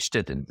and I pitched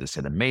it, and they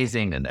said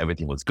amazing, and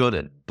everything was good.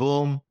 And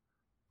boom,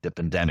 the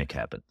pandemic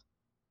happened.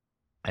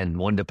 And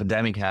when the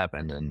pandemic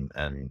happened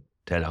and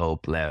Ted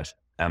Hope left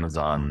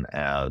Amazon,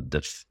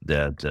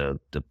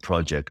 the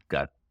project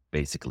got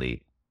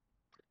basically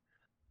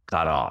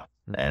cut off,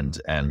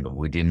 and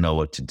we didn't know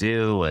what to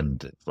do.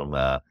 And from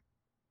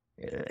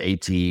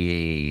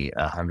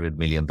 $100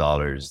 million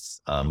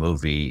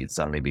movie, it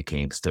suddenly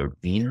became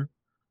 13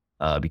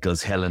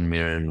 because Helen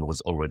Mirren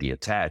was already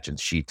attached, and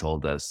she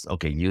told us,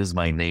 "Okay, use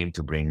my name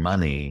to bring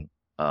money,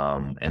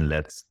 and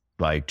let's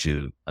try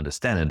to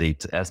understand." And they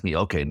asked me,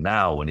 "Okay,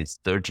 now when it's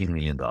 $13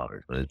 million,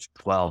 when it's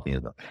 $12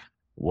 million,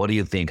 what do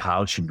you think?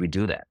 How should we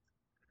do that?"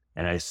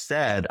 And I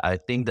said, I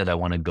think that I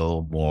want to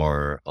go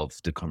more of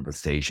the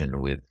conversation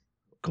with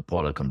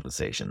Coppola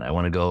conversation. I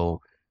want to go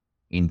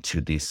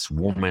into this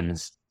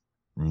woman's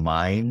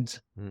mind,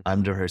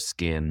 under her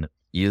skin,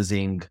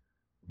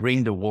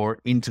 bring the war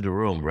into the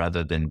room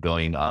rather than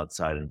going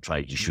outside and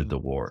try to shoot the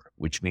war,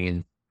 which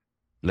means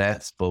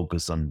let's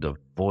focus on the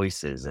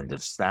voices and the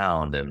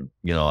sound. And,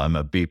 I'm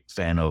a big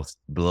fan of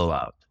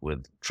Blowout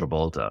with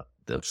Travolta,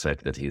 the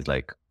fact that he's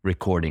like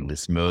recording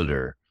this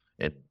murder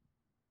and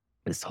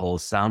this whole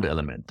sound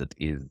element that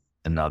is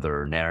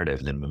another narrative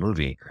in the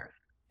movie.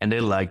 And they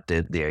liked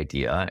the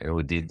idea, and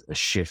we did a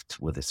shift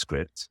with the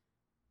script.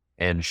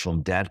 And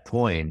from that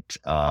point,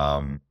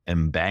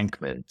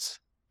 Embankment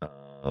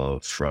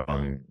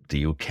from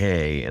the UK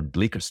and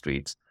Bleecker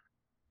Street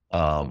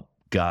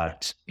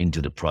got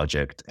into the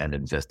project and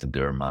invested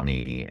their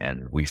money.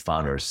 And we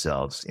found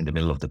ourselves in the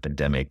middle of the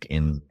pandemic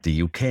in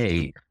the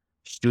UK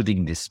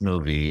shooting this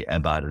movie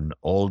about an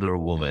older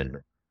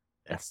woman,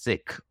 a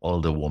sick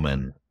older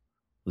woman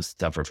who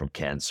suffered from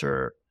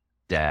cancer,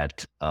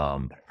 that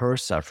her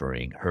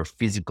suffering, her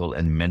physical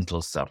and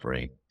mental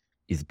suffering,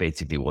 is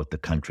basically what the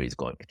country is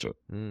going through.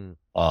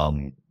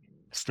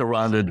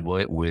 Surrounded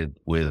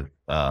with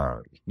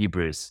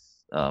hubris,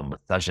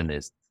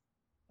 misogynist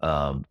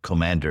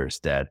commanders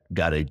that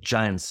got a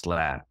giant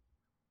slap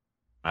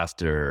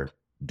after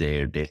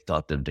they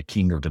thought them the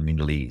king of the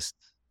Middle East,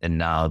 and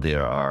now they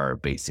are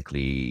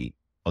basically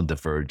on the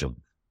verge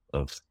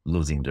of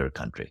losing their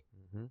country.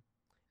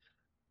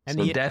 And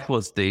so that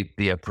was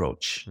the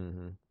approach.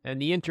 And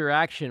the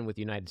interaction with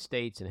the United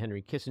States and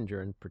Henry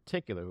Kissinger in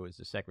particular, who was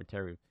the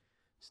Secretary of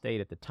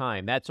State at the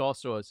time, that's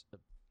also a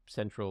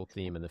central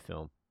theme in the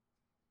film.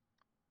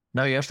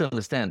 Now you have to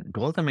understand,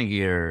 Golda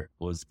Meir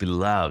was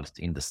beloved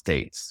in the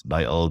States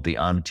by all the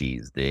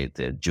aunties, the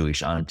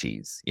Jewish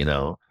aunties,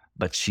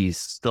 but she's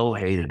so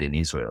hated in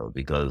Israel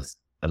because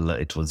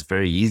it was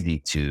very easy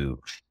to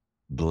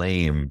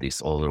blame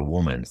this older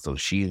woman. So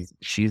she's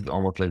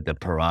almost like the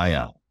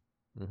pariah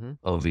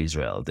of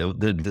Israel.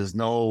 There's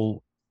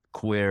no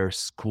queer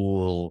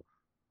school,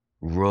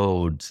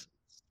 road,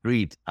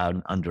 street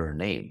under her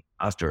name,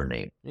 after her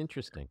name.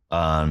 Interesting.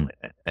 And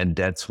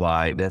that's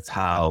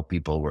how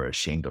people were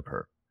ashamed of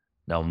her.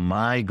 Now,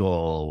 my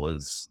goal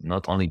was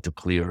not only to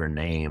clear her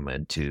name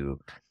and to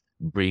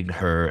bring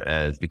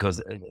her because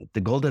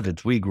the Golda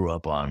that we grew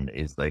up on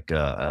is like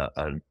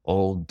an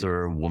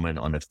older woman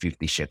on a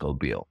 50 shekel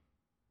bill.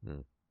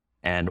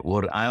 And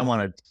what I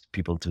wanted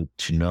people to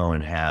know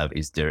and have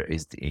is there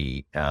is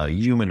the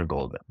human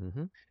Golda.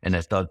 And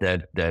I thought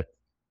that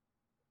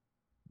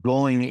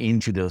going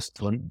into those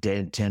 10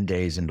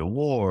 days in the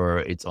war,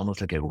 it's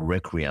almost like a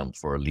requiem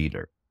for a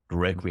leader,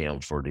 requiem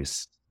for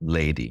this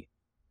lady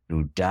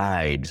who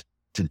died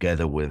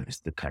together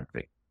with the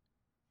country.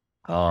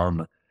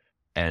 And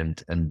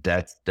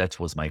that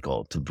was my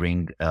goal, to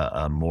bring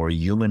a more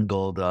human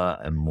Golda,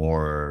 a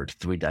more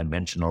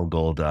three-dimensional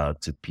Golda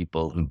to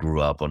people who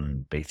grew up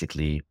on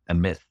basically a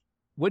myth.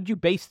 What did you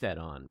base that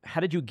on? How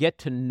did you get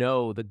to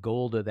know the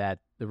Golda that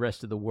the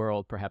rest of the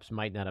world perhaps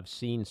might not have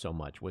seen so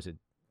much? Was it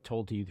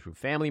told to you through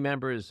family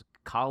members,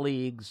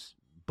 colleagues,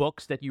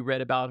 books that you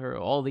read about her,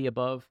 all the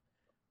above?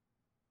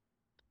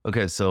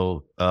 Okay,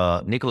 so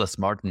Nicholas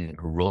Martin,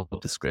 who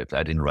wrote the script,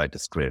 I didn't write the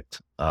script.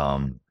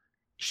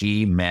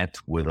 He met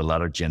with a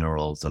lot of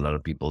generals, a lot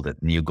of people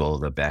that knew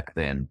Golda back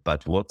then.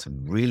 But what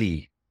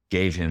really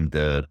gave him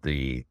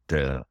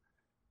the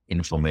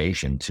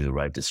information to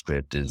write the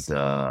script is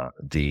the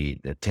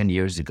 10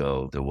 years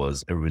ago, there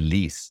was a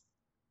release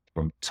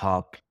from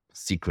top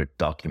secret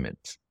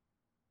documents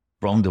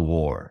from the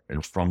war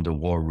and from the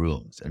war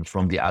rooms and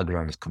from the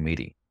Agrarist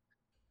Committee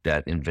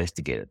that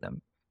investigated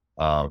them.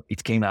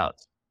 It came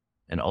out,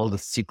 and all the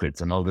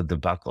secrets and all the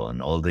debacle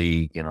and all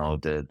the,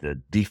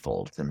 the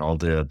defaults and all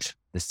the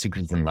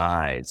secrets and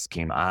lies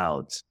came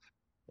out,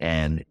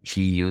 and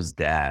he used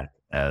that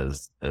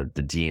as the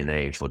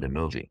DNA for the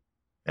movie.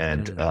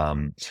 And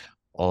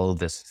all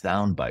the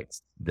sound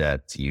bites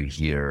that you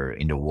hear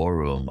in the war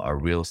room are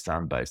real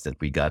sound bites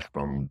that we got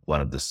from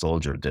one of the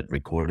soldiers that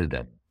recorded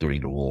them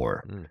during the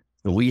war.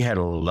 So we had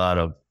a lot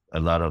of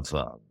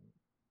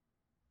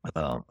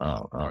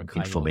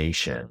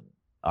information,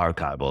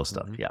 archival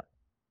stuff. Yeah,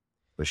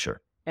 for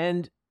sure.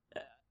 And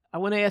I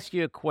want to ask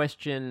you a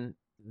question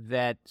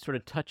that sort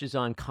of touches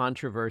on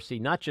controversy,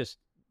 not just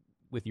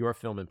with your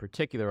film in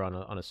particular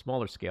on a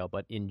smaller scale,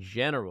 but in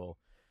general.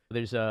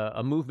 There's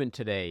a movement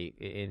today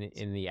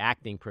in the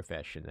acting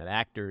profession that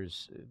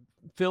actors,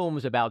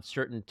 films about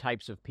certain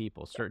types of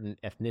people, certain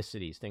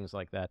ethnicities, things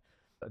like that,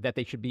 that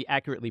they should be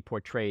accurately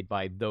portrayed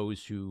by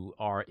those who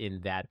are in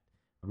that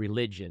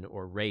religion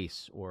or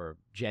race or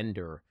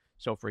gender.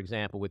 So, for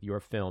example, with your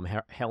film,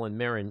 Helen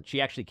Mirren, she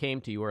actually came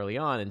to you early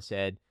on and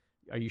said,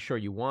 "Are you sure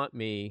you want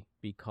me?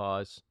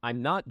 Because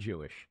I'm not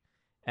Jewish."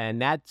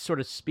 And that sort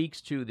of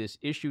speaks to this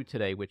issue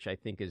today, which I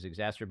think is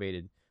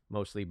exacerbated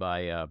mostly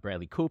by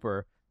Bradley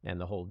Cooper and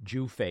the whole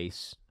Jew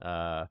face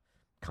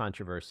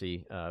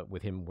controversy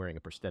with him wearing a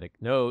prosthetic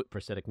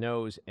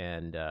nose,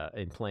 and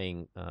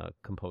playing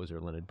composer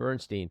Leonard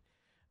Bernstein.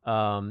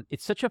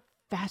 It's such a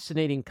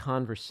fascinating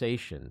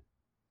conversation.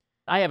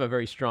 I have a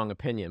very strong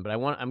opinion, but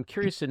I'm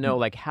curious to know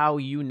like how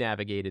you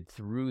navigated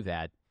through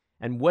that,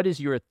 and what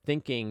is your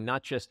thinking,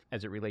 not just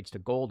as it relates to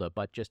Golda,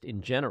 but just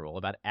in general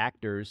about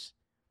actors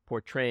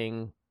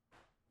portraying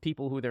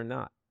people who they're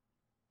not.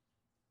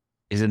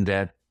 Isn't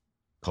that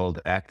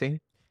called acting?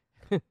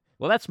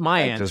 Well, that's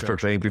my Actors answer.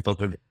 portraying people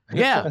who...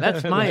 Yeah,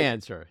 that's my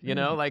answer. You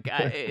know, like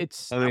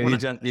it's. I mean,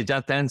 you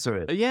just answer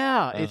it.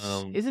 Yeah,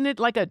 isn't it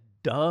like a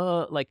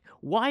duh? Like,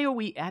 why are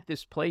we at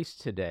this place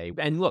today?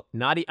 And look,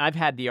 I've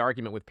had the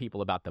argument with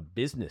people about the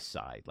business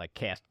side, like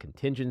cast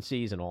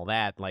contingencies and all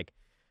that. Like,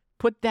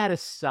 put that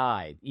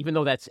aside, even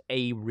though that's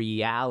a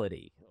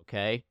reality.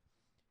 Okay,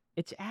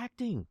 it's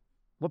acting.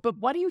 Well, but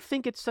why do you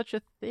think it's such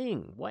a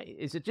thing? Why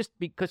is it just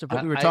because of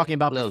what we were talking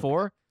about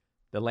before?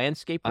 The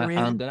landscape we're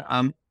in?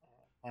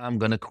 I'm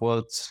going to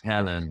quote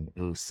Helen,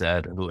 who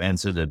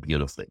answered it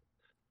beautifully.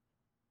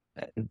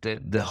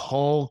 The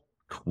whole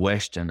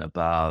question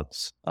about,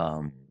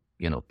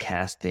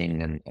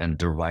 casting and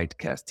the right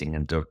casting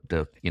and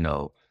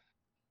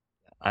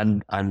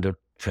under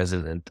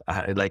president,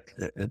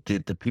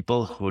 the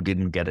people who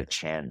didn't get a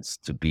chance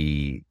to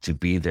be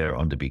there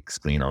on the big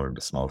screen or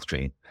the small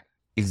screen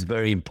is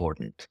very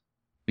important,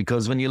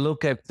 because when you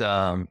look at,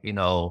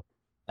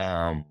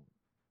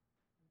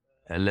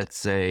 let's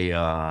say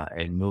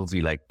a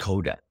movie like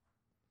Coda,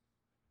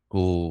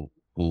 who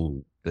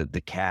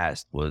the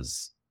cast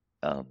was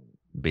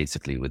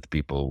basically with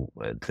people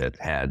that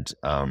had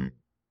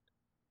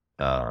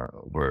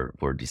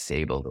were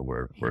disabled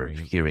or were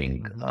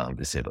hearing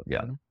disabled,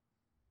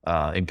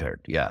 impaired.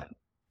 Yeah,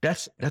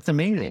 that's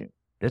amazing.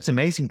 That's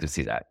amazing to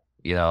see that,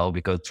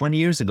 because 20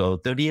 years ago,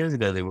 30 years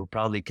ago, they would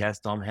probably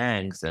cast Tom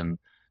Hanks and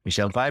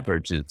Michelle Pfeiffer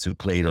to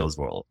play those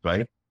roles,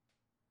 right?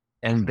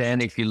 And then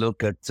if you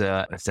look at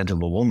A Scent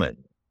of a Woman,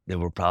 they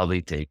will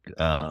probably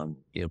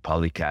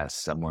probably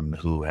cast someone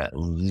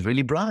who's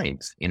really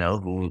blind,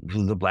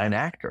 who's a blind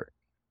actor.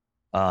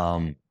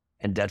 And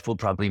that will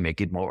probably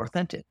make it more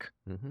authentic.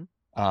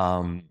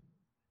 Mm-hmm.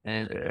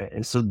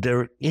 And so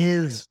there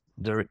is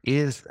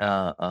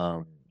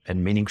a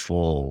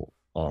meaningful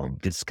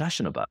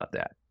discussion about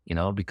that,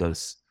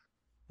 because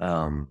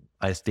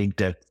I think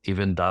that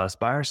even Dallas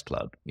Buyers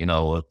Club,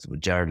 what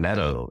Jared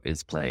Leto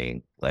is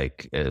playing, they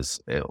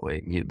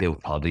will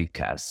probably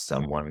cast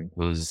someone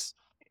who's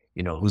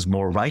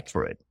more right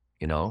for it,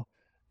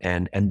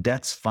 and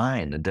that's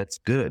fine, and that's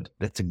good.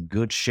 That's a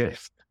good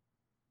shift.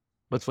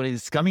 But when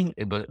it's coming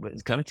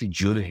to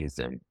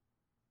Judaism,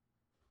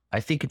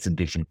 I think it's a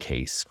different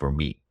case for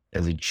me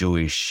as a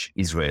Jewish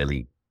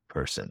Israeli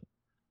person.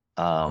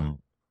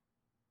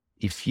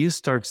 If you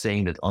start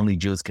saying that only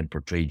Jews can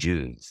portray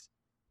Jews,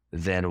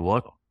 then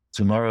what?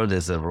 Tomorrow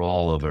there's a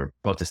role of a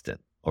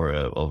Protestant or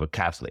of a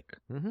Catholic.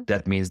 Mm-hmm.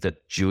 That means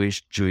that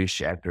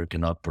Jewish actor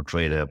cannot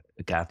portray a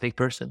Catholic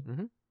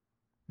person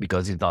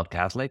because he's not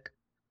Catholic.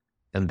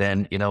 And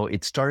then,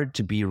 it started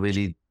to be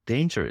really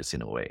dangerous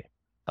in a way.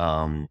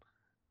 And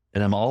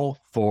I'm all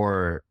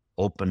for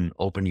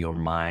open your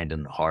mind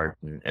and heart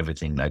and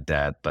everything like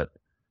that. But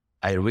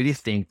I really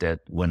think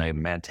that when I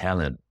met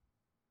Helen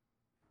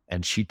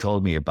and she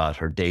told me about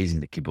her days in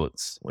the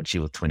kibbutz when she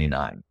was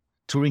 29,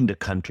 touring the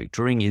country,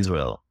 touring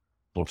Israel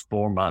for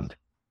 4 months,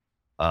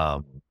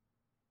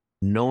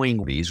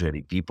 knowing the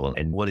Israeli people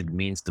and what it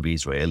means to be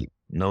Israeli,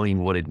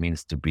 knowing what it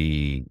means to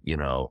be,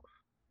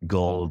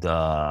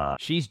 Golda.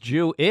 She's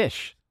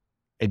Jewish.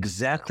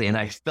 Exactly. And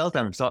I felt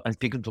I'm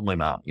speaking to my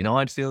mom.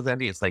 I feel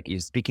that it's like you're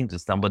speaking to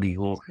somebody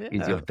who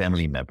is your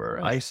family member.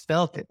 Right. I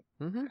felt it.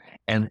 Mm-hmm.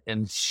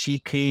 And she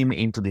came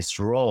into this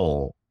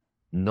role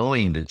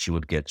knowing that she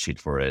would get shit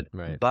for it,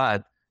 right,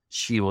 but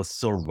she was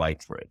so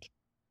right for it.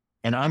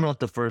 And I'm not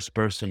the first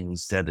person who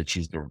said that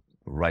she's the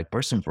right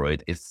person for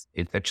it. It's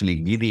actually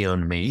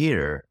Gideon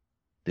Meir,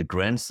 the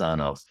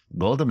grandson of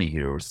Golda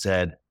Meir, who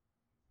said,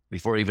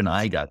 before even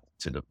I got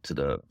to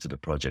the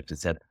project, it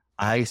said,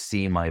 I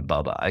see my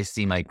Baba, I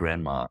see my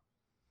grandma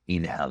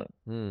in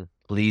Helen.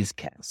 Please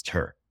cast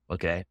her.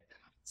 Okay.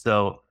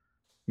 So,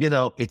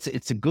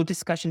 it's a good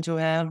discussion to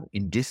have.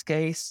 In this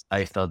case,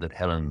 I felt that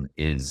Helen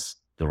is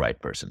the right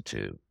person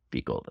to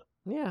be Golda.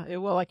 Yeah,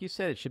 well, like you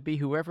said, it should be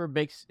whoever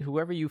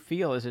you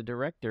feel as a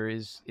director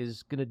is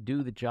going to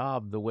do the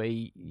job the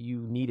way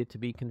you need it to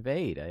be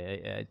conveyed.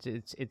 And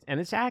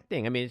it's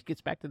acting. I mean, it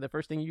gets back to the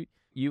first thing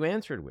you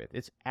answered with.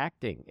 It's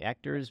acting.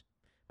 Actors,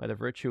 by the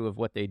virtue of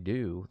what they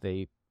do,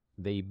 they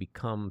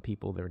become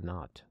people they're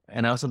not.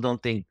 And I also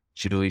don't think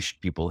Jewish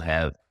people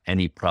have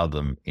any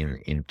problem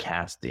in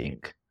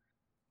casting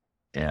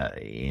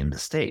in the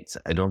States.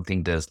 I don't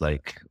think there's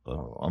like,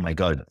 oh my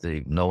God,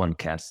 no one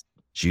casts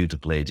Jew to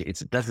play.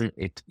 It doesn't.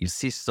 You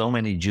see so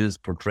many Jews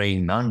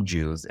portraying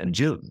non-Jews and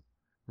Jews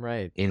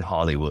Right. in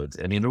Hollywood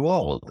and in the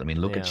world. I mean,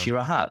 look at Yeah.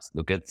 Shira Haas,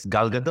 look at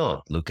Gal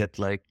Gadot, look at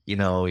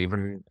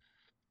even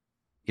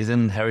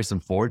isn't Harrison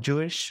Ford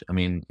Jewish? I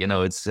mean,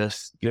 it's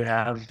just you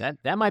have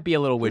That might be a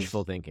little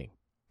wishful thinking.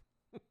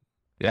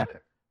 yeah.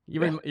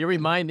 You're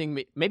reminding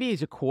me. Maybe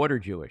he's a quarter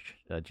Jewish.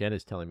 Jen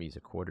is telling me he's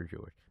a quarter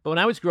Jewish. But when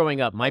I was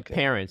growing up, my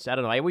parents, I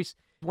don't know, I always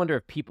wonder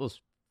if people's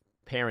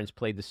parents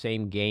played the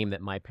same game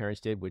that my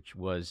parents did, which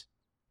was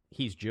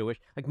he's Jewish.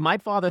 Like my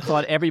father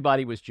thought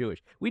everybody was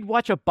Jewish. We'd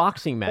watch a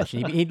boxing match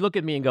and he'd look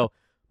at me and go,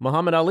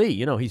 Muhammad Ali,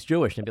 he's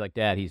Jewish. And I'd be like,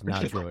 Dad, he's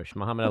not Jewish.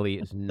 Muhammad Ali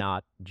is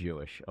not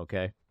Jewish.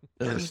 Okay.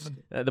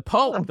 The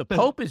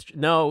Pope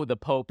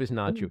is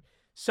not Jewish.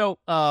 So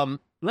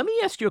let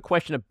me ask you a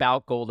question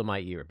about Golda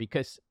Meir,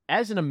 because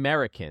as an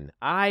American,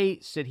 I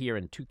sit here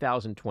in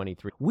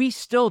 2023. We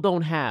still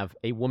don't have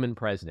a woman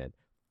president.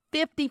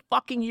 50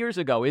 fucking years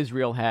ago,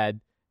 Israel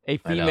had a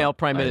female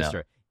prime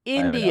minister.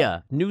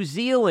 India, New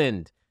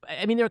Zealand.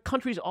 I mean, there are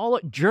countries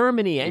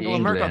Germany, Angela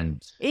Merkel,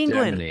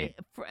 England, Germany.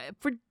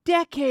 For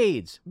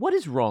decades. What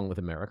is wrong with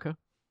America?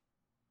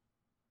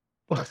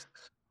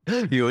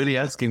 You're really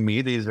asking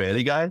me, the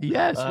Israeli guy?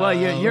 Yes. Well,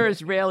 you're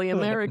Israeli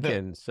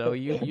American, so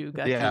you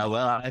got. Yeah.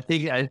 Well, I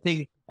think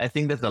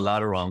there's a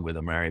lot wrong with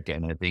America,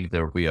 and I think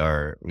that we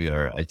are.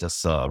 I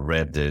just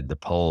read the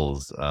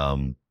polls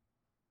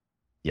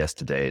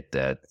yesterday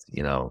that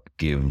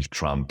give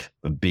Trump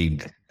a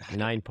big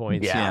 9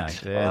 points.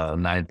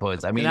 9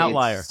 points. I mean, an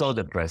outlier. It's so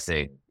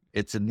depressing.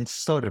 It's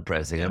so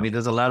depressing. Yeah. I mean,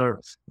 there's a lot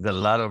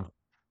of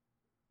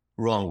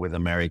wrong with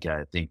America.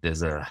 I think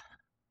there's a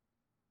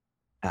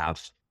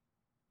half,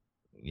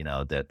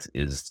 that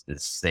is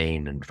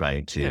sane and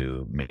trying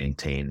to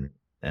maintain,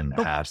 and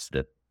half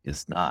that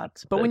is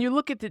not. But when you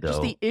look at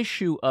just the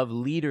issue of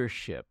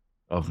leadership.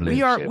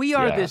 We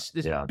are this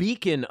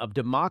beacon of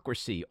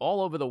democracy all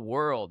over the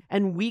world,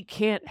 and we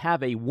can't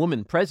have a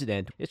woman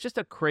president. It's just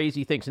a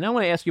crazy thing. So now I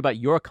want to ask you about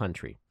your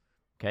country,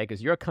 okay?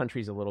 Because your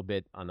country's a little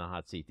bit on the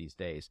hot seat these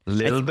days. A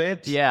little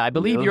bit? Yeah, I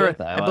believe you're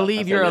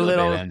a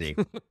little.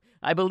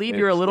 I believe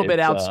you're a little bit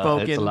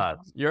outspoken. It's a lot.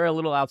 You're a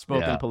little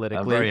outspoken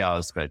politically. I'm very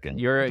outspoken.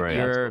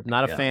 You're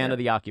not a fan of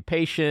the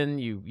occupation.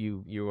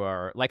 You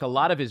are like a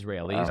lot of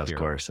Israelis. Of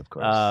course.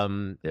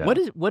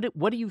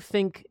 What do you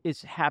think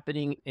is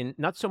happening in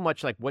not so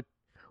much like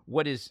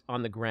what is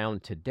on the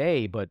ground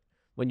today, but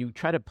when you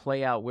try to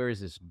play out where is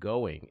this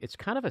going, it's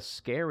kind of a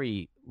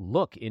scary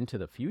look into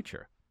the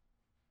future.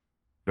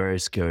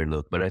 Very scary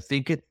look. But I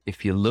think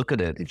if you look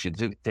at it, if you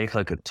take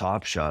like a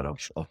top shot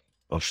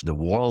of the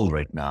world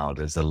right now,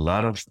 there's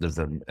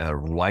a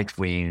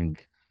right-wing,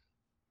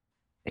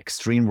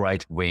 extreme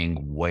right-wing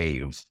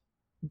wave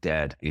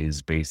that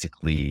is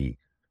basically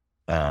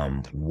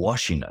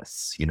washing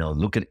us.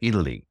 Look at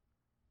Italy,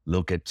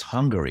 look at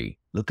Hungary,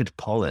 look at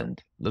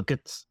Poland, look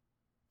at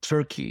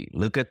Turkey,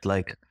 look at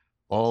like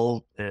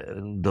all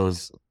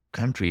those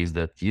countries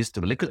that used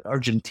to look at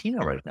Argentina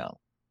right now.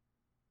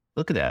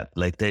 Look at that.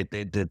 Like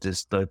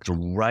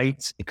the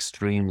right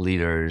extreme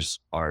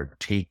leaders are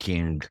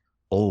taking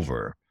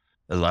over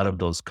a lot of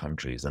those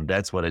countries. And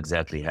that's what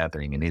exactly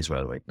happening in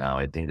Israel right now.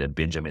 I think that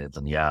Benjamin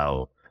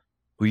Netanyahu,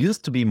 who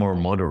used to be more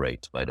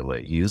moderate, by the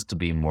way, he used to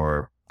be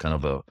more kind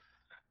of a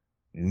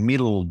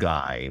middle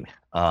guy.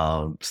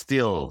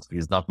 Still,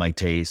 he's not my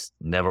taste,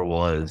 never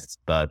was.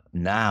 But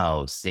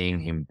now seeing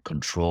him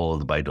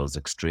controlled by those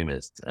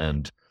extremists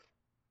and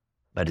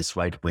by this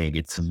right wing,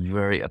 it's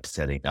very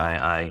upsetting.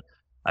 I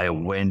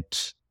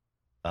went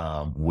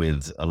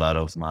with a lot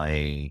of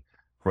my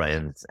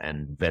friends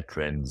and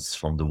veterans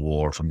from the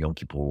war, from Yom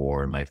Kippur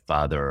War, and my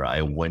father.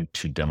 I went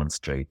to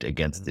demonstrate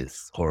against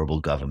this horrible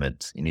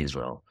government in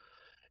Israel.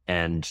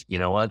 And you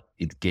know what?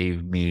 It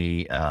gave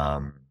me,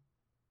 on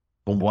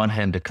one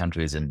hand, the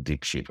country is in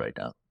deep shit right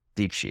now.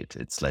 Deep shit.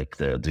 It's like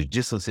the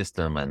judicial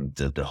system and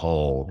the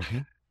whole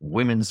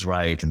women's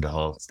right and the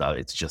whole stuff.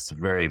 It's just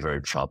very,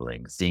 very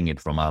troubling. Seeing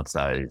it from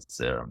outside,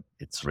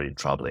 it's really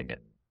troubling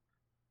and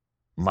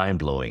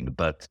mind-blowing.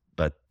 But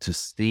to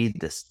see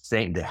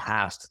the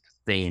half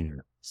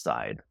sane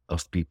side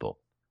of people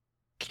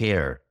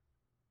care,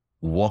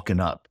 walking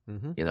up,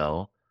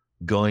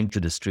 going to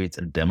the streets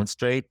and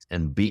demonstrate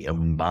and be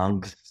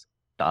among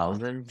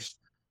thousands,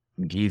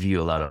 give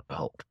you a lot of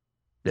hope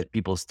that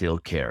people still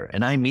care.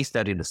 And I miss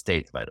that in the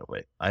States, by the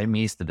way. I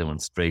miss the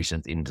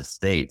demonstrations in the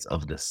States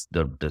of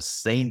the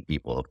sane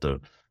people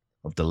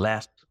of the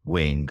left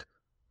wing.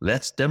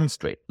 Let's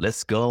demonstrate.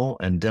 Let's go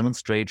and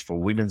demonstrate for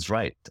women's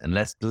rights. And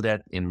let's do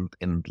that in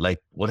like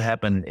what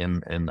happened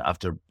in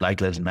after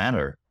Black Lives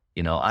Matter.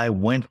 I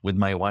went with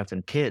my wife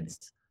and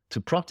kids to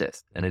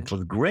protest, and it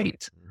was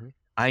great. Mm-hmm.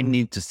 I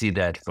need to see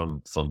that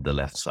from the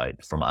left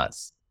side, from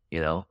us,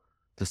 to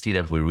see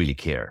that we really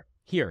care.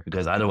 Here.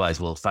 Because otherwise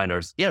we'll find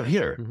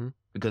here. Mm-hmm.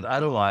 Because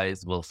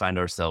otherwise we'll find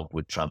ourselves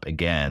with Trump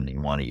again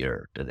in 1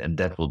 year, and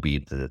that will be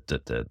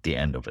the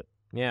end of it.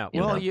 Yeah.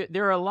 Well,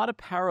 there are a lot of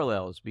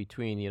parallels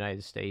between the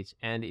United States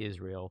and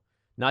Israel,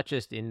 not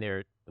just in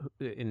their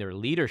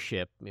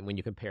leadership. I mean, when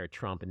you compare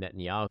Trump and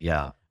Netanyahu.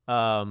 Yeah.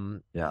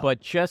 But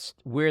just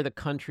where the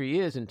country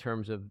is in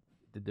terms of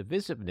the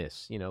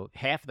divisiveness.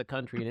 Half of the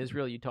country in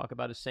Israel you talk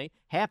about is sane.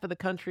 Half of the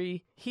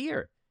country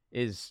here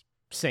is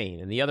sane,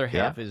 and the other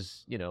half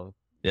is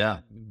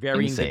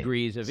varying Insane.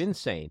 degrees of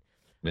insane.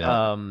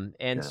 Yeah.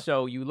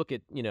 So you look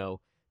at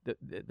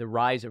the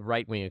rise of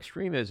right-wing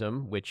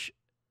extremism, which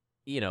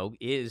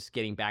is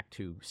getting back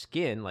to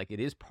skin, like it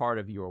is part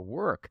of your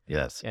work.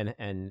 Yes.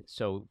 And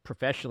so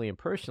professionally and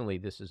personally,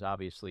 this is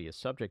obviously a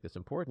subject that's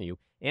important to you.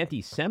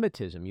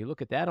 Anti-Semitism, you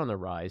look at that on the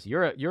rise.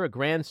 You're a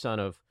grandson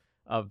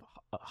of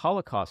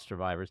Holocaust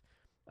survivors.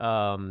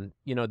 The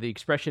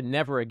expression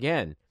 "never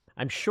again."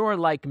 I'm sure,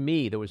 like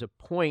me, there was a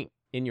point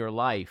in your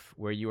life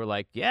where you were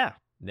like, "Yeah,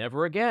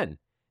 never again,"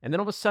 and then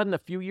all of a sudden, a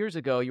few years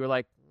ago, you were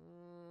like,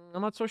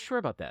 "I'm not so sure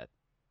about that.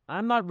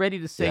 I'm not ready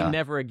to say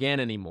never again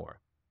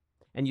anymore."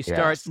 And you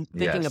start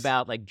thinking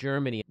about like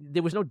Germany.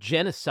 There was no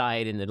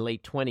genocide in the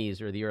late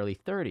 20s or the early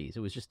 30s.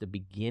 It was just the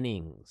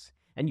beginnings.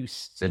 And you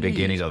see the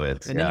beginning of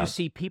it. And then you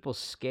see people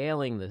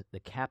scaling the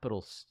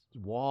Capitol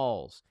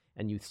walls,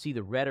 and you see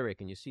the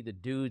rhetoric, and you see the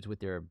dudes with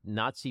their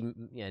Nazi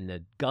and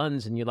the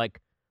guns, and you're like,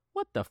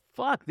 what the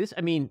fuck?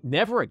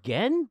 Never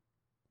again?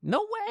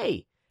 No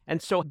way.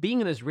 And so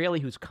being an Israeli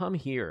who's come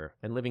here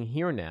and living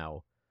here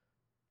now,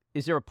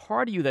 is there a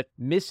part of you that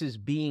misses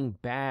being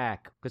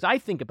back? Because I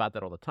think about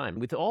that all the time.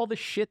 With all the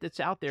shit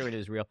that's out there in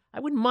Israel, I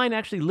wouldn't mind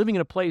actually living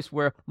in a place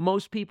where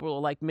most people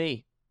are like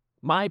me,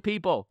 my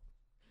people.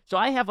 So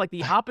I have like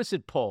the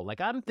opposite pole. Like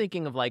I'm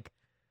thinking of like,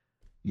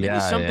 maybe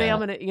someday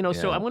I'm going to,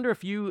 so I wonder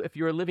if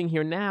you're living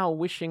here now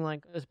wishing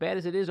like as bad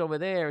as it is over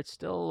there, it's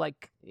still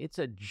like, it's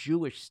a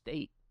Jewish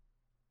state.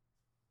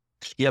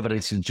 Yeah, but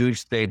it's a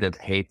Jewish state that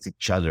hates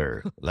each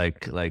other.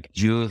 like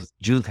Jews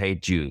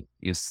hate Jews.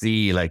 You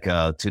see, like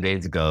 2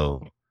 days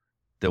ago,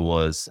 there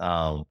was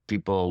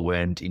people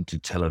went into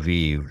Tel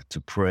Aviv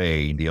to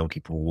pray in the Yom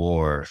Kippur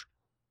War,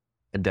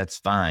 and that's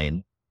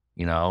fine,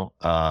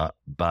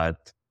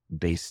 but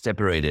they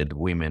separated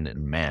women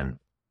and men,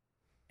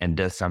 and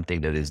that's something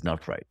that is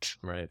not right.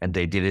 Right. And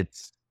they did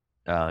it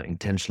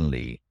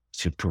intentionally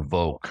to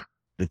provoke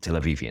the Tel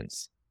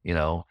Avivians,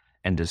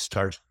 and to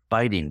start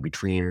fighting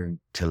between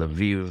Tel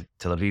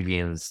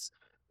Avivians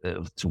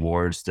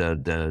towards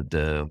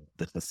the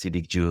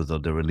Hasidic Jews or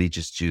the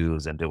religious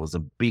Jews, and there was a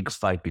big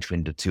fight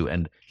between the two,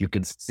 and you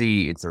can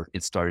see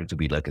it started to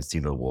be like a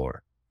civil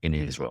war in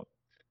Israel.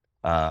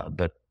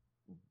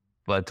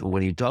 But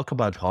when you talk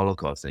about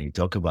Holocaust and you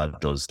talk about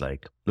those,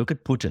 like, look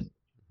at Putin,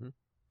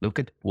 look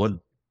at what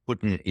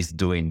Putin is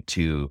doing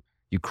to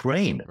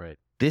Ukraine. Right.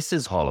 This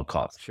is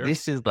Holocaust. Sure.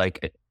 This is like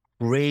a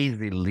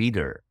crazy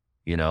leader,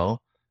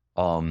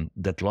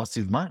 that lost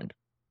his mind.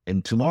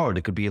 And tomorrow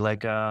there could be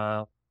like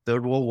a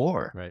Third World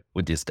War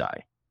with this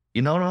guy.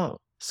 No.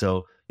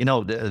 So,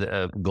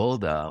 the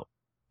Golda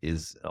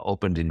is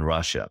opened in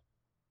Russia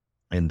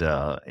and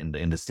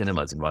in the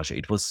cinemas in Russia.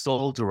 It was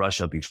sold to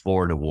Russia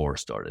before the war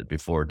started,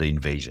 before the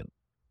invasion.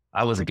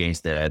 I was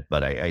against that,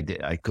 but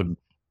I couldn't,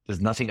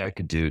 there's nothing I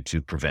could do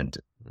to prevent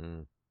it.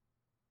 Mm.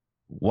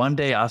 One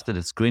day after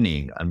the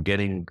screening,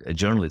 a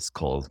journalist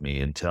calls me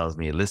and tells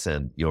me,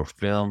 listen, your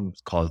film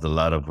caused a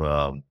lot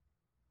of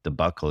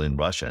debacle in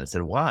Russia. And I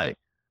said, why?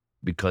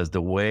 Because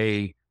the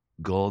way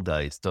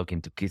Golda is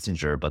talking to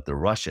Kissinger about the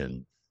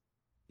Russians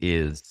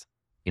is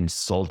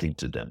insulting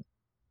to them.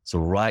 So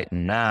right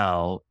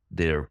now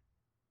they're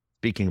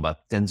speaking about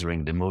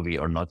censoring the movie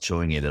or not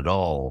showing it at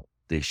all.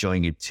 They're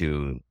showing it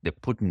to the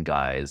Putin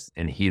guys,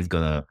 and he's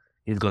gonna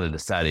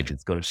decide if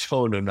it's gonna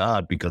show it or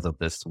not because of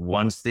this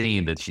one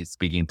scene that she's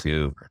speaking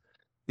to.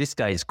 This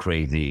guy is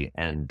crazy,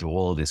 and the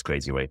world is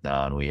crazy right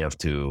now, and we have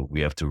to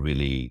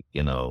really,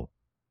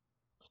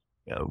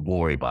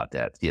 worry about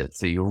that. Yeah,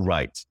 so you're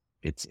right.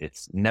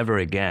 It's never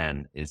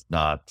again. It's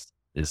not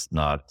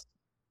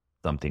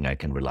something I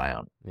can rely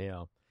on.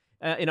 Yeah.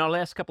 In our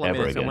last couple of Ever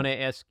minutes, again. I want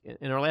to ask.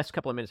 In our last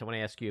couple of minutes, I want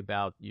to ask you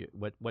about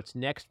what's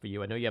next for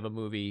you. I know you have a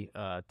movie,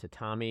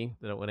 Tatami,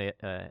 that I want to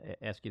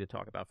ask you to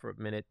talk about for a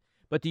minute.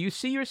 But do you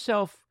see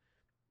yourself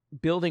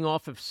building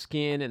off of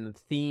Skin and the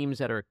themes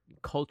that are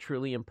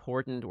culturally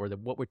important, or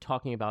what we're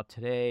talking about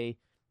today?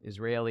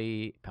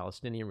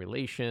 Israeli-Palestinian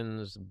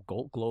relations,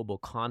 global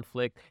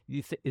conflict.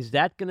 Is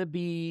that going to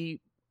be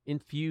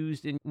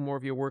infused in more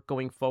of your work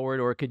going forward,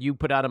 or could you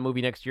put out a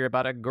movie next year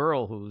about a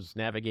girl who's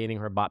navigating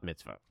her bat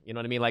mitzvah? You know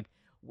what I mean? Like,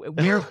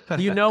 where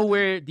do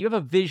you have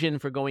a vision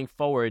for going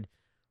forward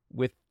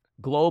with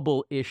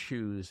global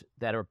issues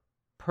that are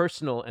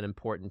personal and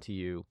important to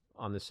you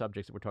on the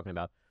subjects that we're talking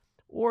about,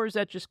 or is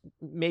that just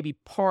maybe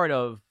part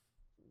of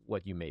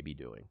what you may be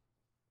doing?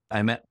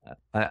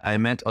 I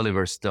met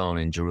Oliver Stone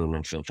in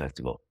Jerusalem Film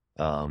Festival.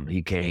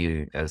 He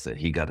came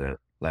he got a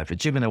Life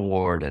Achievement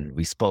Award, and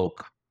we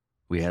spoke.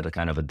 We had a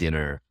kind of a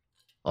dinner,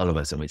 all of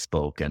us, and we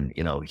spoke. And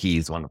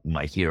he's one of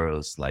my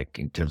heroes, like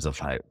in terms of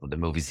the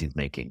movies he's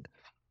making.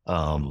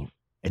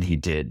 And he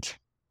did,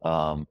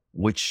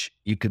 which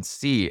you could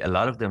see a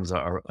lot of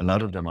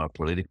them are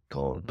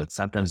political, but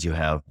sometimes you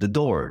have The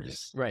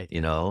Doors, right?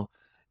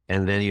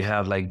 And then you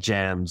have like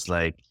jams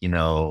like,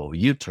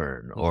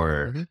 U-Turn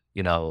or,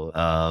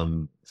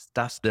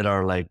 stuff that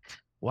are like,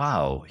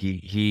 wow,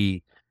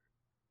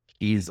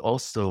 he's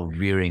also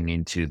veering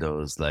into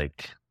those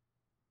like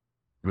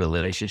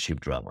relationship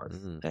dramas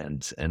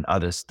and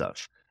other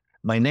stuff.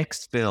 My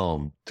next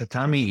film,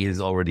 Tatami,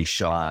 is already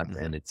shot,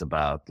 and it's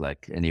about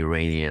like an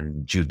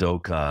Iranian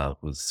judoka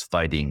who's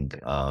fighting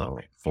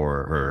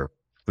for her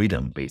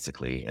freedom,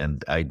 basically.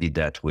 And I did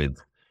that with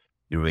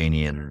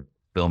Iranian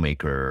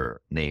filmmaker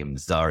named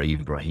Zara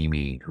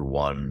Ibrahimi, who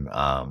won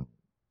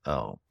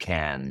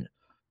Cannes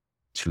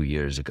 2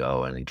 years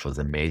ago, and it was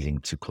amazing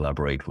to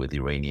collaborate with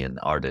Iranian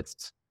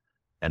artists.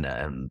 And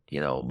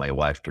my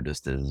wife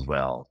produced it as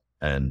well,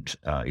 and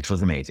it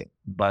was amazing.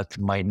 But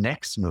my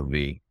next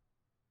movie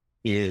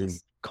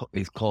is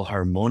called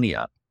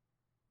Harmonia,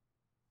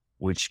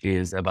 which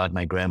is about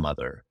my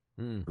grandmother,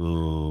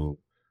 who,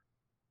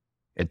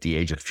 at the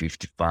age of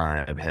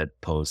 55, had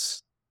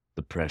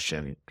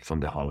post-depression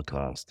from the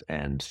Holocaust,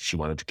 and she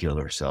wanted to kill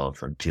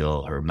herself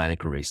until her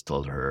manicurist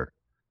told her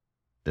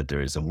that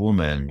there is a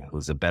woman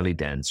who's a belly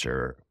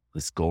dancer,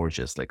 who's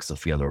gorgeous, like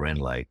Sophia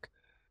Loren-like.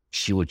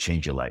 She will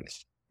change your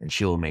life, and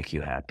she will make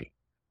you happy.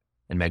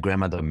 And my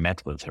grandmother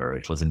met with her.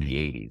 It was in the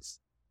 80s,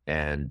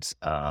 and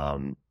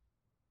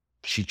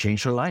she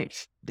changed her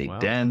life. They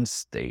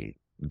danced, they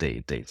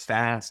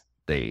fast,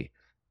 they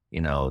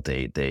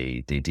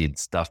did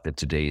stuff that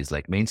today is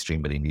like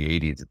mainstream, but in the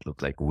 80s it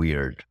looked like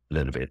weird a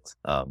little bit.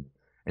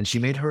 And she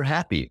made her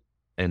happy.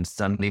 And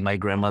suddenly my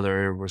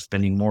grandmother was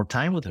spending more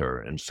time with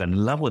her and fell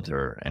in love with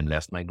her and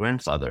left my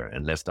grandfather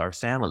and left our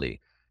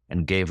family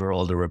and gave her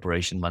all the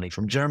reparation money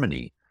from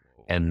Germany.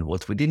 And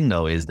what we didn't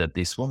know is that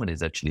this woman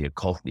is actually a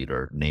cult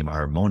leader named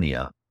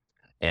Harmonia,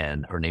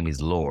 and her name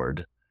is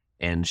Lord.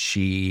 And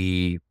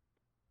she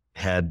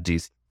had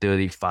these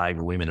 35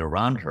 women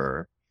around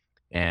her.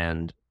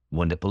 And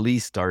when the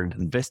police started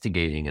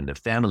investigating and the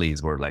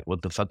families were like,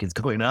 what the fuck is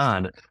going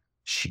on?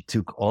 She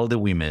took all the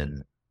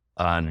women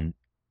and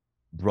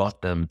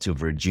brought them to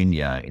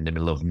Virginia in the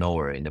middle of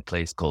nowhere in a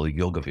place called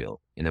Yogaville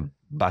in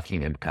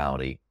Buckingham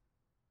County.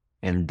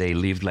 And they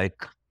lived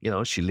like,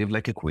 she lived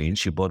like a queen.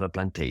 She bought a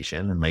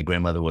plantation, and my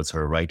grandmother was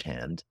her right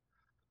hand.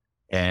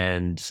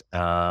 And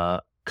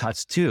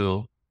cuts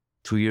to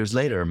 2 years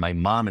later, my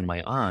mom and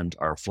my aunt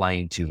are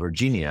flying to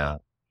Virginia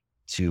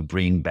to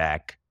bring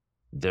back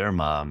their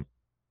mom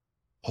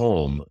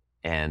home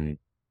and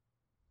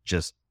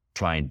just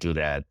try and do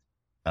that.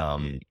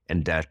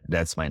 And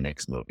that's my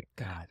next movie.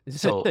 God,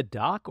 is this a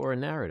doc or a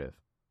narrative?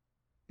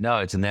 No,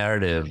 it's a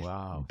narrative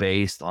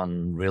based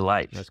on real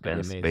life. That's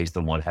amazing. Based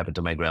on what happened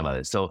to my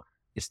grandmother. So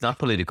it's not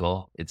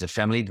political. It's a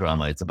family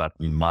drama. It's about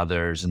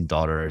mothers and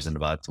daughters and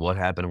about what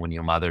happened when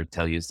your mother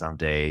tell you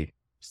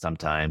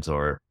sometimes,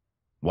 or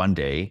one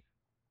day,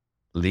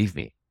 leave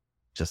me,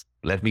 just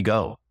let me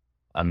go.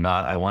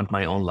 I want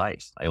my own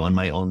life. I want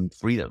my own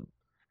freedom.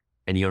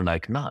 And you're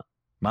like, no,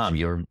 Mom,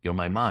 you're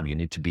my mom. You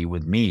need to be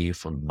with me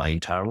for my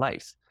entire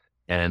life.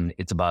 And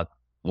it's about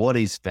what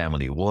is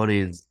family, what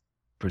is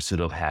pursuit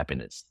of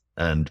happiness.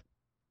 And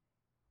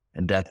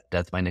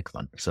that's my next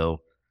one.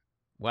 So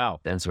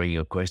answering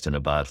your question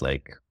about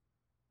like,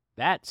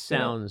 that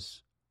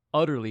sounds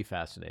utterly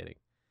fascinating.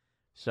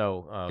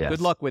 So yes.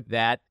 Good luck with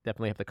that.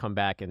 Definitely have to come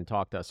back and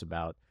talk to us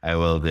about. I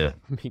will do.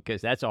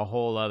 Because that's a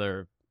whole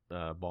other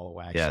ball of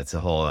wax. Yeah, it's a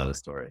whole other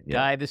story. Yeah.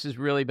 Guy, this has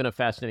really been a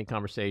fascinating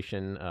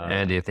conversation.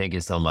 Andy, thank you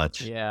so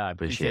much. Yeah, I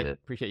appreciate it.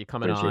 Appreciate you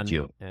coming on.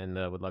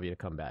 And would love you to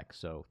come back.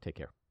 So take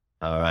care.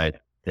 All right.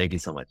 Thank you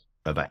so much.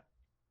 Bye-bye.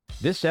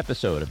 This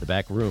episode of The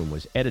Back Room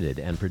was edited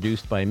and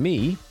produced by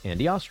me,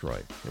 Andy Ostroy.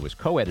 It was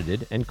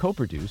co-edited and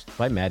co-produced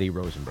by Maddie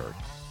Rosenberg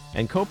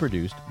and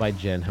co-produced by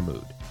Jen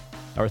Hammoud.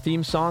 Our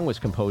theme song was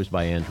composed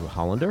by Andrew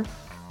Hollander,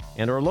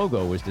 and our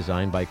logo was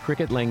designed by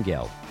Cricket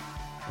Langell.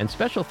 And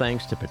special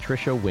thanks to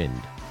Patricia Wind.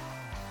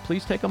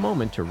 Please take a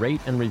moment to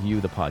rate and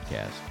review the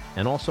podcast,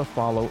 and also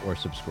follow or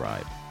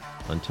subscribe.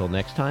 Until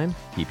next time,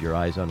 keep your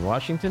eyes on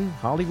Washington,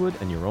 Hollywood,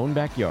 and your own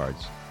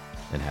backyards,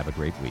 and have a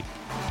great week.